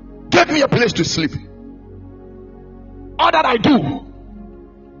 gave me a place to sleep. All that I do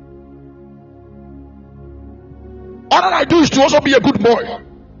is to also be a good boy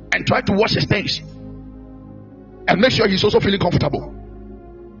and try to wash his things and make sure he's also feeling comfortable.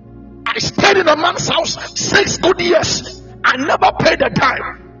 I stayed in a man's house 6 good years. I never paid a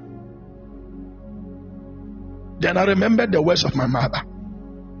dime. Then I remembered the words of my mother.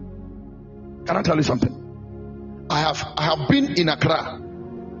 Can I tell you something? I have been in Accra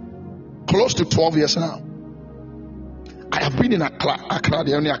close to 12 years now. I have been in Accra,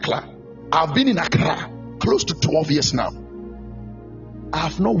 the only Accra. I've been in Accra close to 12 years now. I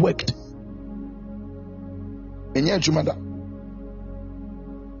have not worked. I have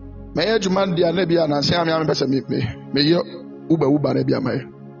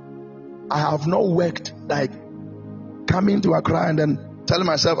not worked, like coming to Accra and then telling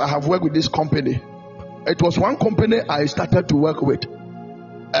myself I have worked with this company. It was one company I started to work with,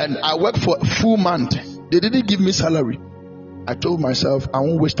 and I worked for a full month. They didn't give me salary. I told myself I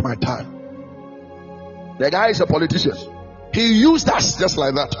won't waste my time. The guy is a politician. He used us just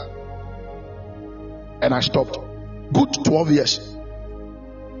like that, and I stopped. Good 12 years.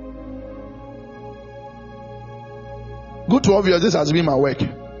 Good 12 years. This has been my work.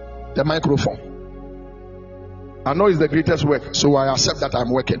 The microphone. I know it's the greatest work, so I accept that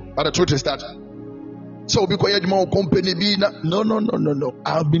I'm working. But the truth is that, so because more company be no.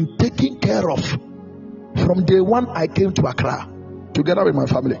 I've been taken care of from day one I came to Accra together with my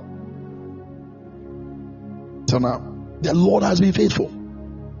family. So now the Lord has been faithful.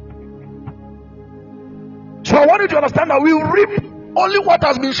 So I want you to understand that we reap only what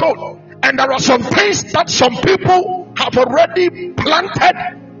has been sown, and there are some things that some people have already planted,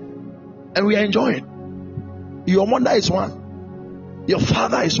 and we are enjoying. Your mother is one. Your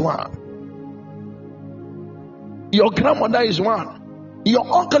father is one. Your grandmother is one. Your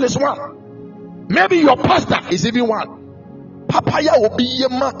uncle is one. Maybe your pastor is even one. Papaya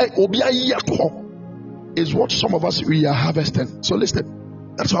is what some of us we are harvesting. So listen.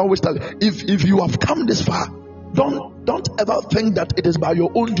 That's why I always tell you, if you have come this far, don't ever think that it is by your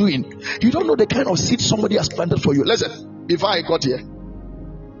own doing. You don't know the kind of seed somebody has planted for you. Listen, before I got here,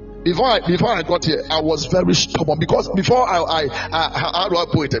 I was very stubborn, because before I how do I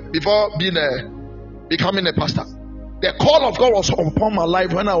put it? Before becoming a pastor, the call of God was upon my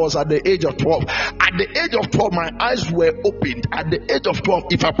life when I was at the age of 12. At the age of 12, my eyes were opened. At the age of 12,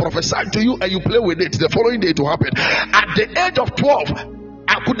 if I prophesy to you and you play with it, the following day it will happen. At the age of 12,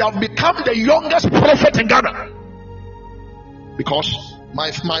 I could have become the youngest prophet in Ghana, because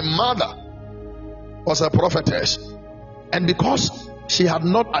my mother was a prophetess, and because she had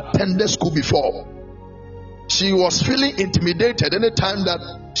not attended school before, she was feeling intimidated anytime that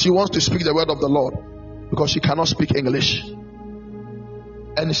she wants to speak the word of the Lord, because she cannot speak English.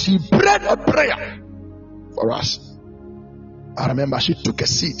 And she prayed a prayer for us. I remember she took a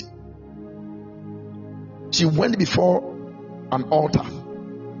seed. She went before an altar,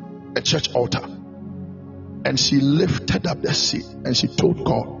 a church altar, and she lifted up the seed and she told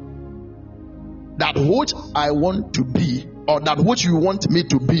God, that which I want to be, or that which you want me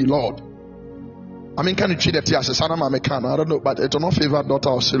to be, Lord. I mean, can you treat it as a son of a can? I don't know, but it will not favor daughter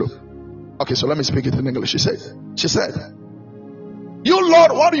of Silo. Okay, so let me speak it in English. She said, you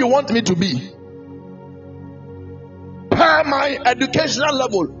Lord, what do you want me to be? Per my educational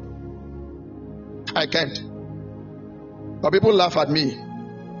level, I can't. But people laugh at me,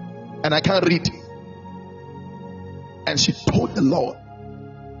 and I can't read. And she told the Lord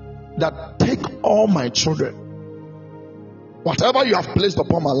that take all my children, whatever you have placed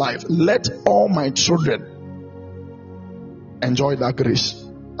upon my life, let all my children Enjoy that grace.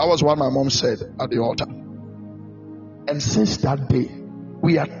 That was what my mom said at the altar. And since that day,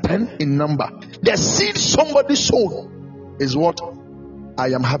 we are 10 in number. The seed somebody sown is what I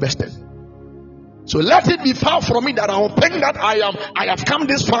am harvesting. So let it be far from me that I will think that I have come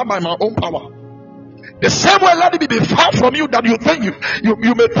this far by my own power. The same way, let it be far from you that you think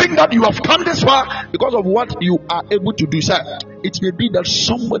you may think that you have come this far because of what you are able to do. Sir, it may be that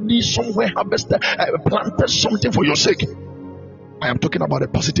somebody somewhere harvested, planted something for your sake. I am talking about a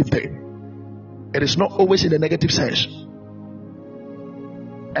positive thing. It is not always in a negative sense.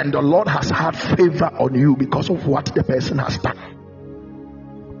 And the Lord has had favor on you because of what the person has done.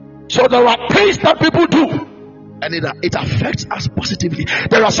 So there are things that people do, and it affects us positively.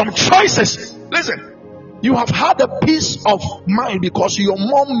 There are some choices. Listen, you have had a peace of mind because your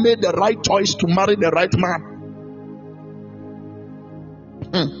mom made the right choice to marry the right man.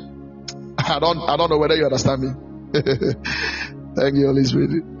 I don't know whether you understand me. Thank you, Holy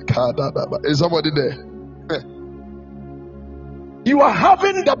Spirit. Is somebody there? You are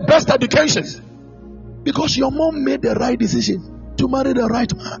having the best education because your mom made the right decision to marry the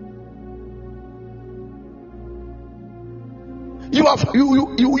right man. You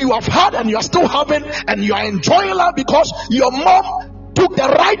have had and you are still having and you are enjoying life because your mom took the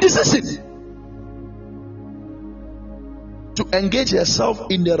right decision to engage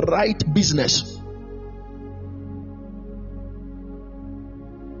herself in the right business.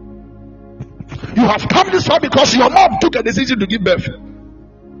 You have come this far because your mom took a decision to give birth.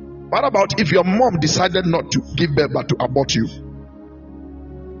 What about if your mom decided not to give birth but to abort you?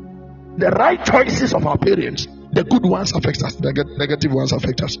 The right choices of our parents, the good ones affect us, the negative ones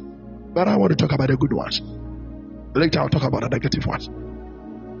affect us. But I want to talk about the good ones. Later I'll talk about the negative ones.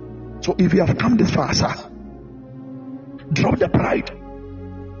 So if you have come this far, sir, drop the pride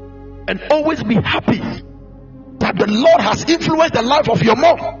and always be happy that the Lord has influenced the life of your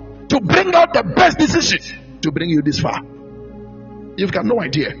mom to bring out the best decision to bring you this far. You've got no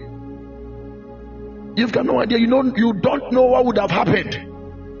idea. You've got no idea. You don't know what would have happened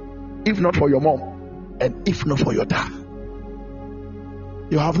if not for your mom and if not for your dad.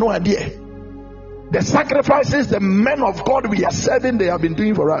 You have no idea. The sacrifices the men of God we are serving, they have been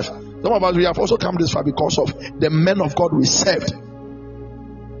doing for us. Some of us, we have also come this far because of the men of God we served.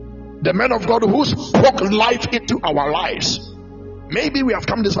 The men of God who spoke life into our lives. Maybe we have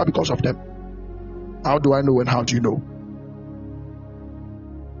come this far because of them. How do I know and how do you know?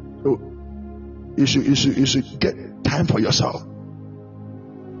 So you should get time for yourself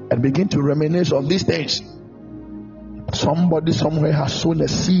and begin to reminisce on these things. Somebody somewhere has sown a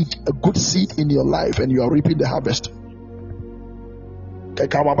seed, a good seed in your life, and you are reaping the harvest.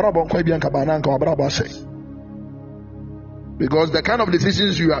 Because the kind of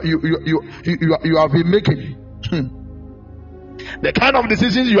decisions you have been making, the kind of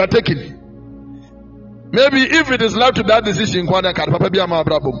decisions you are taking, maybe if it is left to that decision,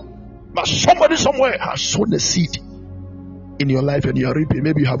 but somebody somewhere has sown a seed in your life and you are reaping.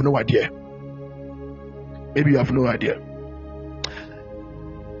 Maybe you have no idea. Maybe you have no idea.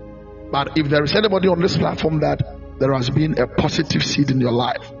 But if there is anybody on this platform that there has been a positive seed in your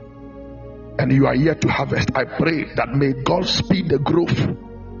life and you are yet to harvest, I pray that may God speed the growth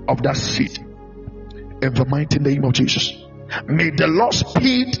of that seed in the mighty name of Jesus. May the Lord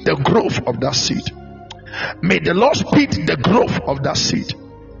speed the growth of that seed. May the Lord speed the growth of that seed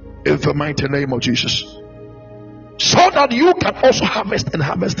in the mighty name of Jesus, so that you can also harvest and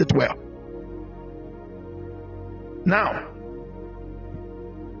harvest it well. Now,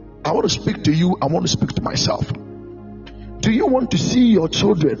 I want to speak to you. I want to speak to myself. Do you want to see your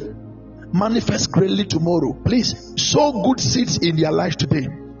children manifest greatly tomorrow? Please sow good seeds in their life today.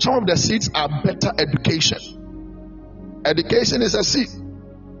 Some of the seeds are better education. Education is a seed.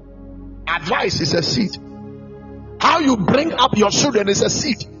 Advice is a seed. How you bring up your children is a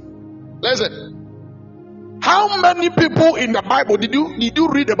seed. Listen, how many people in the Bible did you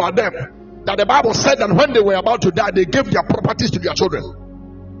read about them that the Bible said that when they were about to die, they gave their properties to their children?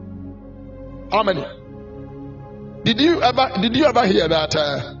 How many? Did you ever hear that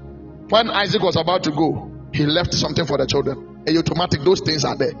when Isaac was about to go, he left something for the children? And automatic, those things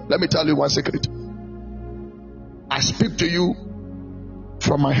are there. Let me tell you one secret. I speak to you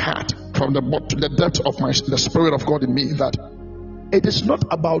from my heart, from the depth of the Spirit of God in me, that it is not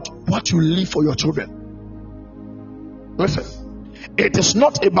about what you leave for your children. Listen, it is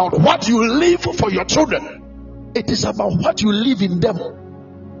not about what you leave for your children. It is about what you leave in them.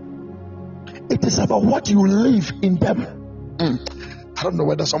 It is about what you leave in them. I don't know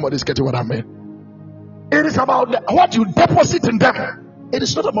whether somebody is getting what I mean. It is about what you deposit in them. It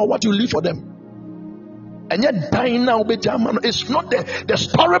is not about what you leave for them. And yet dying now, it's not the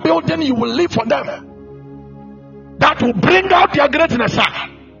story building you will leave for them that will bring out their greatness.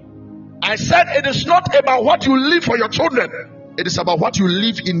 I said it is not about what you leave for your children, it is about what you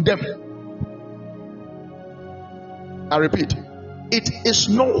leave in them. I repeat, it is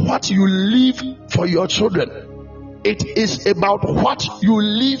not what you leave for your children, it is about what you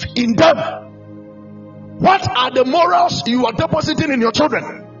leave in them. What are the morals you are depositing in your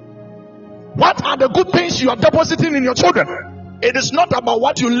children? What are the good things you are depositing in your children? It is not about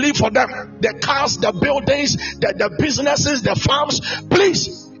what you leave for them, the cars, the buildings, the businesses, the farms.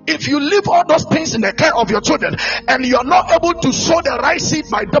 Please, if you leave all those things in the care of your children and you are not able to sow the right seed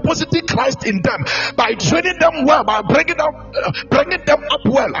by depositing Christ in them, by training them well, by bringing them up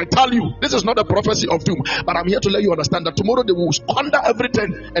well, I tell you, this is not a prophecy of doom, but I'm here to let you understand that tomorrow they will squander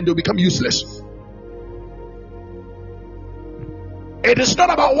everything and they'll become useless. It is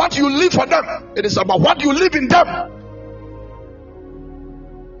not about what you leave for them, it is about what you leave in them.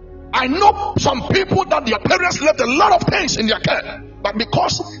 I know some people that their parents left a lot of things in their care, but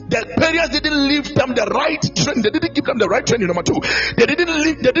because their parents didn't leave them the right training, they didn't give them the right training. Number two, they didn't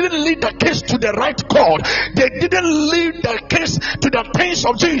lead the kids to the right God. They didn't lead the kids to the things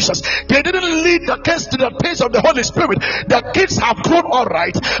of Jesus. They didn't lead the kids to the things of the Holy Spirit. The kids have grown all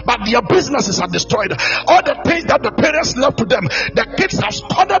right, but their businesses are destroyed. All the things that the parents left to them, the kids have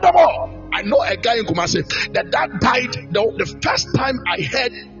squandered them all. I know a guy in Kumasi that died. The first time I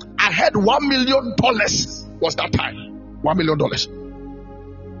had $1 million was that time. $1 million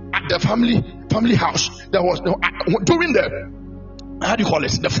at the family house. There was during the, how do you call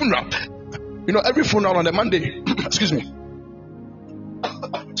it, the funeral. You know, every funeral on the Monday excuse me,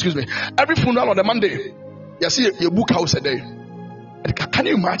 every funeral on the Monday, you see a book house a day. Can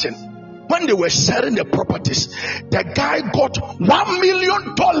you imagine when they were selling the properties, the guy got $1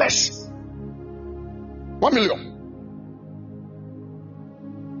 million. $1 million.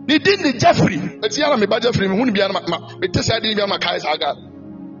 He didn't Jeffrey.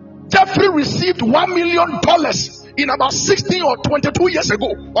 Jeffrey received $1 million in about 16 or 22 years ago.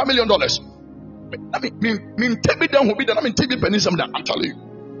 $1 million. I'm telling you,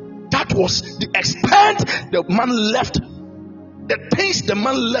 that was the extent the man left, the things the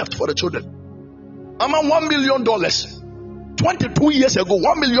man left for the children. $1 million 22 years ago.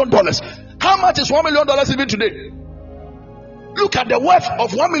 $1 million. How much is $1 million even today? Look at the worth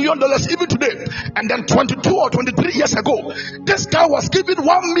of $1 million even today. And then 22 or 23 years ago, this guy was given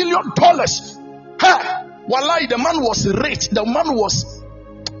 $1 million. Hey, wallahi, the man was rich. The man was,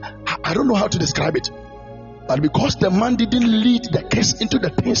 I don't know how to describe it, but because the man didn't lead the case into the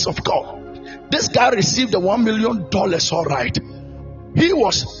things of God, this guy received the $1 million. All right, he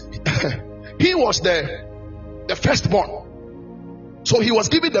was the firstborn, so he was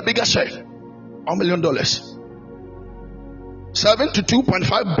given the bigger share. $1 million.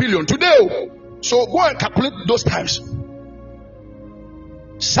 72.5 billion today. So go and calculate those times.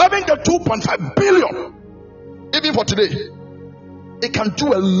 72.5 billion. Even for today, it can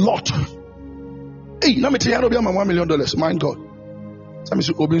do a lot. Hey, let me tell you, $1 million. My God.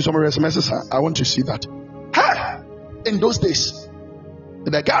 I want to see that. Ha! In those days,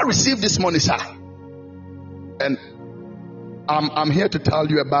 the guy received this money, sir. And I'm here to tell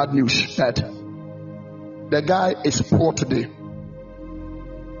you a bad news that the guy is poor today.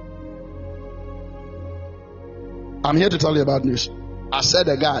 I'm here to tell you about news. I said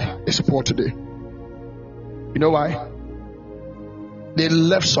the guy is poor today. You know why? They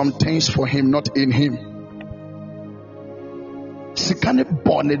left some things for him, not in him. She can't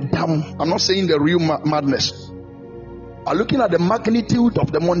burn it down. I'm not saying the real madness. I'm looking at the magnitude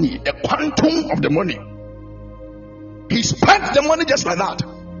of the money, the quantum of the money. He spent the money just like that.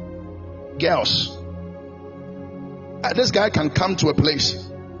 Girls, this guy can come to a place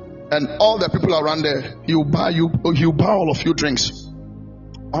and all the people around there, he'll buy all of you drinks.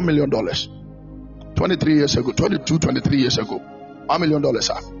 $1 million. 23 years ago, 22, 23 years ago. $1 million,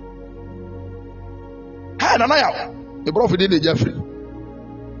 sir. Hey, Nanaya, the prophet did Jeffrey.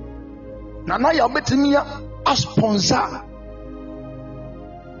 Nanaya Betimia a sponsor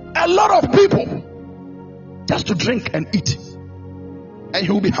a lot of people just to drink and eat. And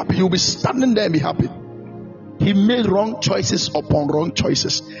he'll be happy. He'll be standing there and be happy. He made wrong choices upon wrong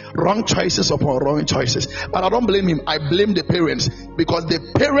choices. Wrong choices upon wrong choices. But I don't blame him. I blame the parents. Because the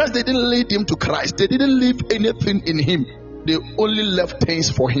parents, they didn't lead him to Christ. They didn't leave anything in him. They only left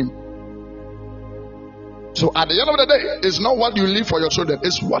things for him. So at the end of the day, it's not what you leave for your children.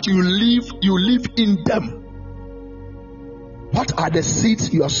 It's what you live in them. What are the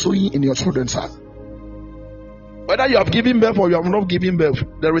seeds you are sowing in your children's heart? Whether you have given birth or you have not given birth,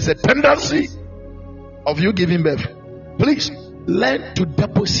 there is a tendency of you giving birth. Please learn to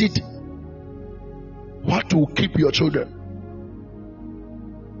deposit what will keep your children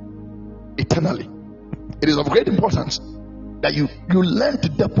eternally. It is of great importance that you learn to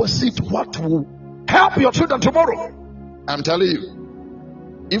deposit what will help your children tomorrow. I'm telling you.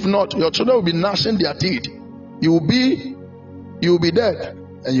 If not, your children will be gnashing their teeth. You will be dead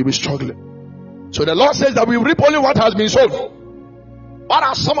and you'll be struggling. So the Lord says that we reap only what has been sown. What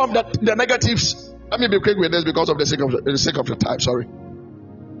are some of the negatives? Let me be quick with this because of the sake of the time. Sorry.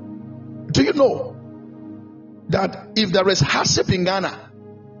 Do you know that if there is hardship in Ghana,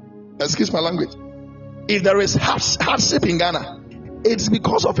 excuse my language, if there is hardship in Ghana, it's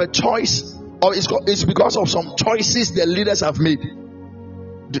because of a choice, or it's because of some choices the leaders have made.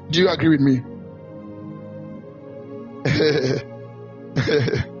 Do you agree with me?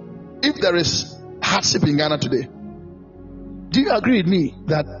 If there is hardship in Ghana today, do you agree with me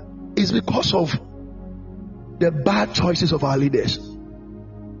that it's because of the bad choices of our leaders?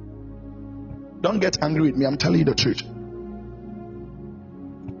 Don't get angry with me, I'm telling you the truth.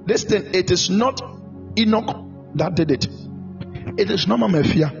 This thing, it is not Enoch that did it. It is not Mama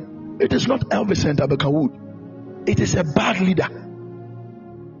Fia. It is not Elvis and Abeka Wood. It is a bad leader.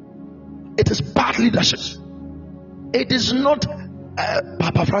 It is bad leadership. It is not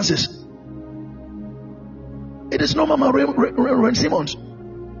Papa Francis. It is not Mama Ren Simmons.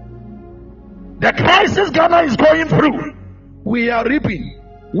 The crisis Ghana is going through, we are reaping.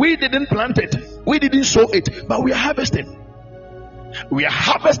 We didn't plant it, we didn't sow it, but we are harvesting. We are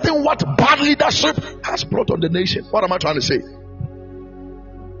harvesting what bad leadership has brought on the nation. What am I trying to say?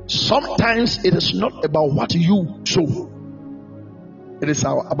 Sometimes it is not about what you sow, it is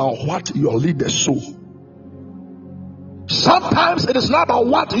about what your leaders sow. Sometimes it is not about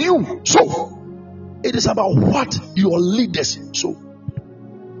what you sow, it is about what your leaders sow.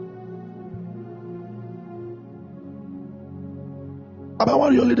 About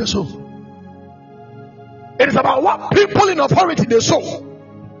what your leaders sow. It is about what people in authority they sow.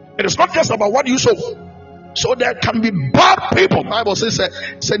 It is not just about what you sow. So there can be bad people. Bible says, you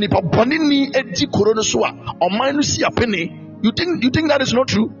think that is not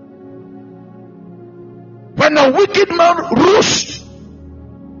true? When a wicked man rules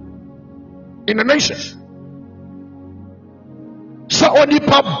in a nation, so I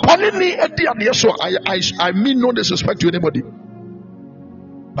mean no disrespect to anybody,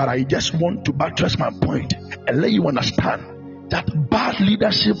 but I just want to buttress my point and let you understand that bad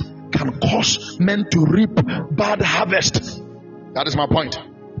leadership can cause men to reap bad harvest. That is my point.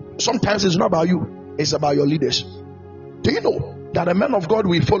 Sometimes it's not about you, it's about your leaders. Do you know that the men of God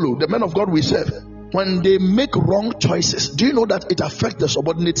we follow, the men of God we serve, when they make wrong choices, do you know that it affects the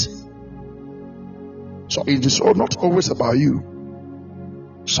subordinates? So it is not always about you.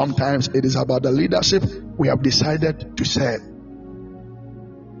 Sometimes it is about the leadership we have decided to serve.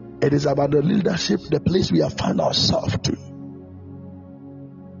 It is about the leadership, the place we have found ourselves to.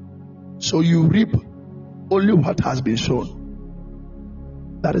 So you reap only what has been sown.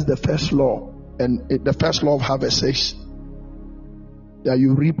 That is the first law. And the first law of harvest says that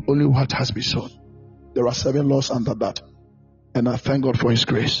you reap only what has been sown. There are 7 laws under that. And I thank God for His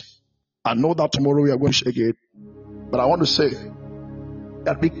grace. I know that tomorrow we are going to share again. But I want to say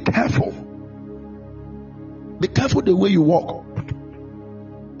that be careful. Be careful the way you walk.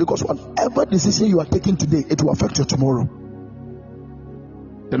 Because whatever decision you are taking today, it will affect your tomorrow.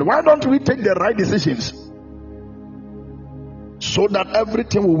 Then why don't we take the right decisions so that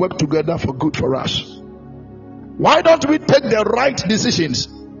everything will work together for good for us? Why don't we take the right decisions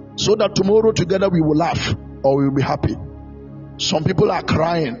so that tomorrow together we will laugh or we will be happy? Some people are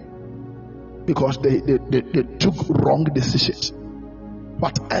crying because they took wrong decisions.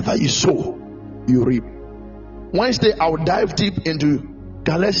 Whatever you sow, you reap. Wednesday, I'll dive deep into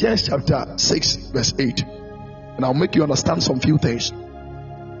Galatians chapter 6 verse 8, and I'll make you understand some few things.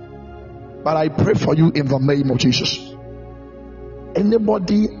 But I pray for you in the name of Jesus.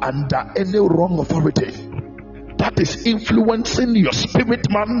 Anybody under any wrong authority that is influencing your spirit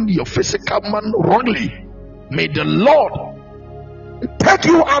man, your physical man wrongly, may the Lord take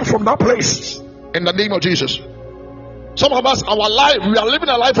you out from that place in the name of Jesus. Some of us, our life, we are living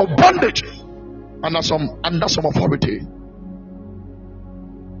a life of bondage under some authority.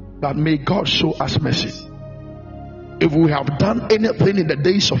 That may God show us mercy. If we have done anything in the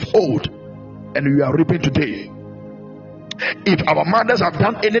days of old and we are reaping today, if our mothers have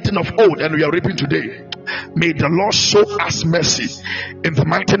done anything of old and we are reaping today, may the Lord show us mercy in the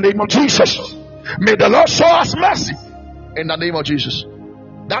mighty name of Jesus. May the Lord show us mercy in the name of Jesus.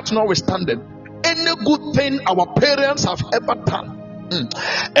 That's notwithstanding, any good thing our parents have ever done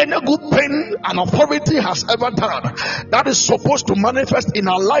Any good thing an authority has ever done that is supposed to manifest in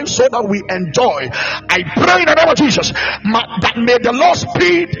our lives so that we enjoy, I pray in the name of Jesus that may the Lord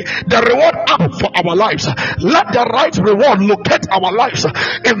speed the reward up for our lives. Let the right reward locate our lives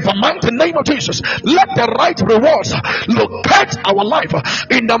in the mighty name of Jesus. Let the right rewards locate our life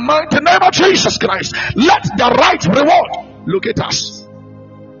in the mighty name of Jesus Christ. Let the right reward locate us.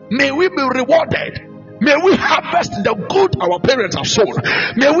 May we be rewarded. May we harvest the good our parents have sown.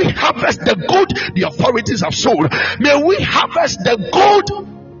 May we harvest the good the authorities have sown. May we harvest the good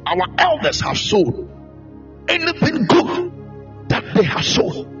our elders have sown. Anything good that they have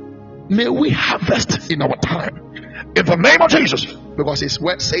sown, may we harvest in our time. In the name of Jesus. Because his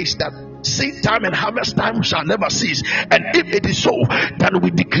word says that seed time and harvest time shall never cease. And if it is so, then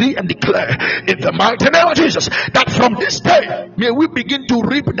we decree and declare in the mighty name of Jesus that from this day may we begin to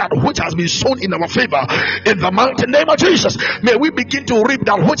reap that which has been sown in our favor. In the mighty name of Jesus, may we begin to reap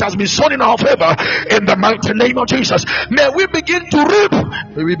that which has been sown in our favor. In the mighty name of Jesus, may we begin to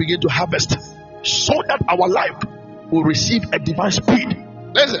reap, may we begin to harvest, so that our life will receive a divine speed.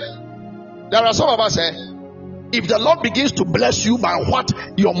 Listen, there are some of us if the Lord begins to bless you by what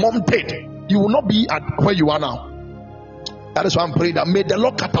your mom did, you will not be at where you are now. That is why I'm praying that may the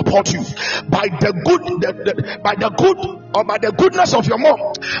Lord catapult you by the goodness of your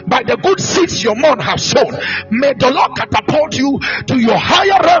mom, by the good seeds your mom has sown. May the Lord catapult you to your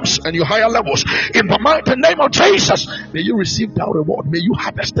higher realms and your higher levels. In the mighty name of Jesus, may you receive that reward. May you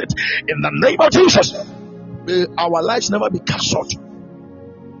harvest it. In the name of Jesus, may our lives never be cut short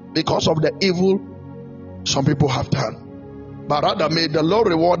because of the evil some people have done, but rather may the Lord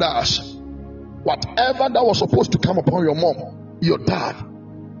reward us. Whatever that was supposed to come upon your mom, your dad,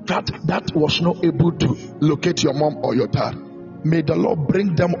 that was not able to locate your mom or your dad, may the Lord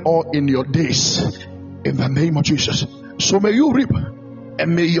bring them all in your days, in the name of Jesus. So may you reap,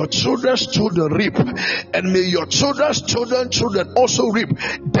 and may your children's children reap, and may your children's children also reap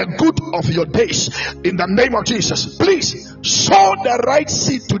the good of your days, in the name of Jesus. Please sow the right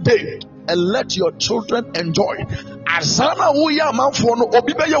seed today and let your children enjoy. Azana uya manfono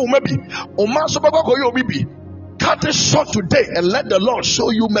obibe umebi umasobaba koyo obibi. Cut it short today and let the Lord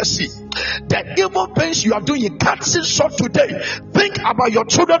show you mercy. The evil things you are doing, cut it short today. Think about your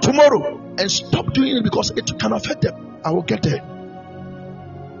children tomorrow and stop doing it because it can affect them. I will get there.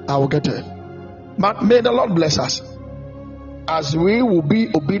 But may the Lord bless us as we will be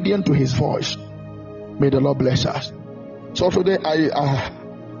obedient to his voice. May the Lord bless us. So today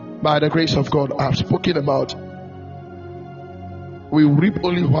by the grace of God, I have spoken about we reap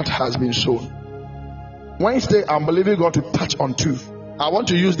only what has been sown. Wednesday, I'm believing God to touch on 2. I want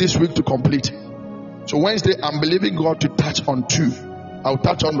to use this week to complete. So Wednesday, I'm believing God to touch on 2. I'll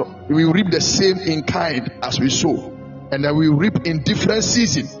touch on, we reap the same in kind as we sow. And then we reap in different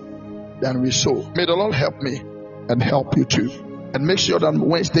seasons than we sow. May the Lord help me and help you too. And make sure that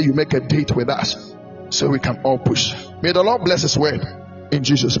Wednesday you make a date with us so we can all push. May the Lord bless his word. In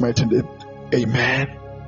Jesus' mighty name, amen.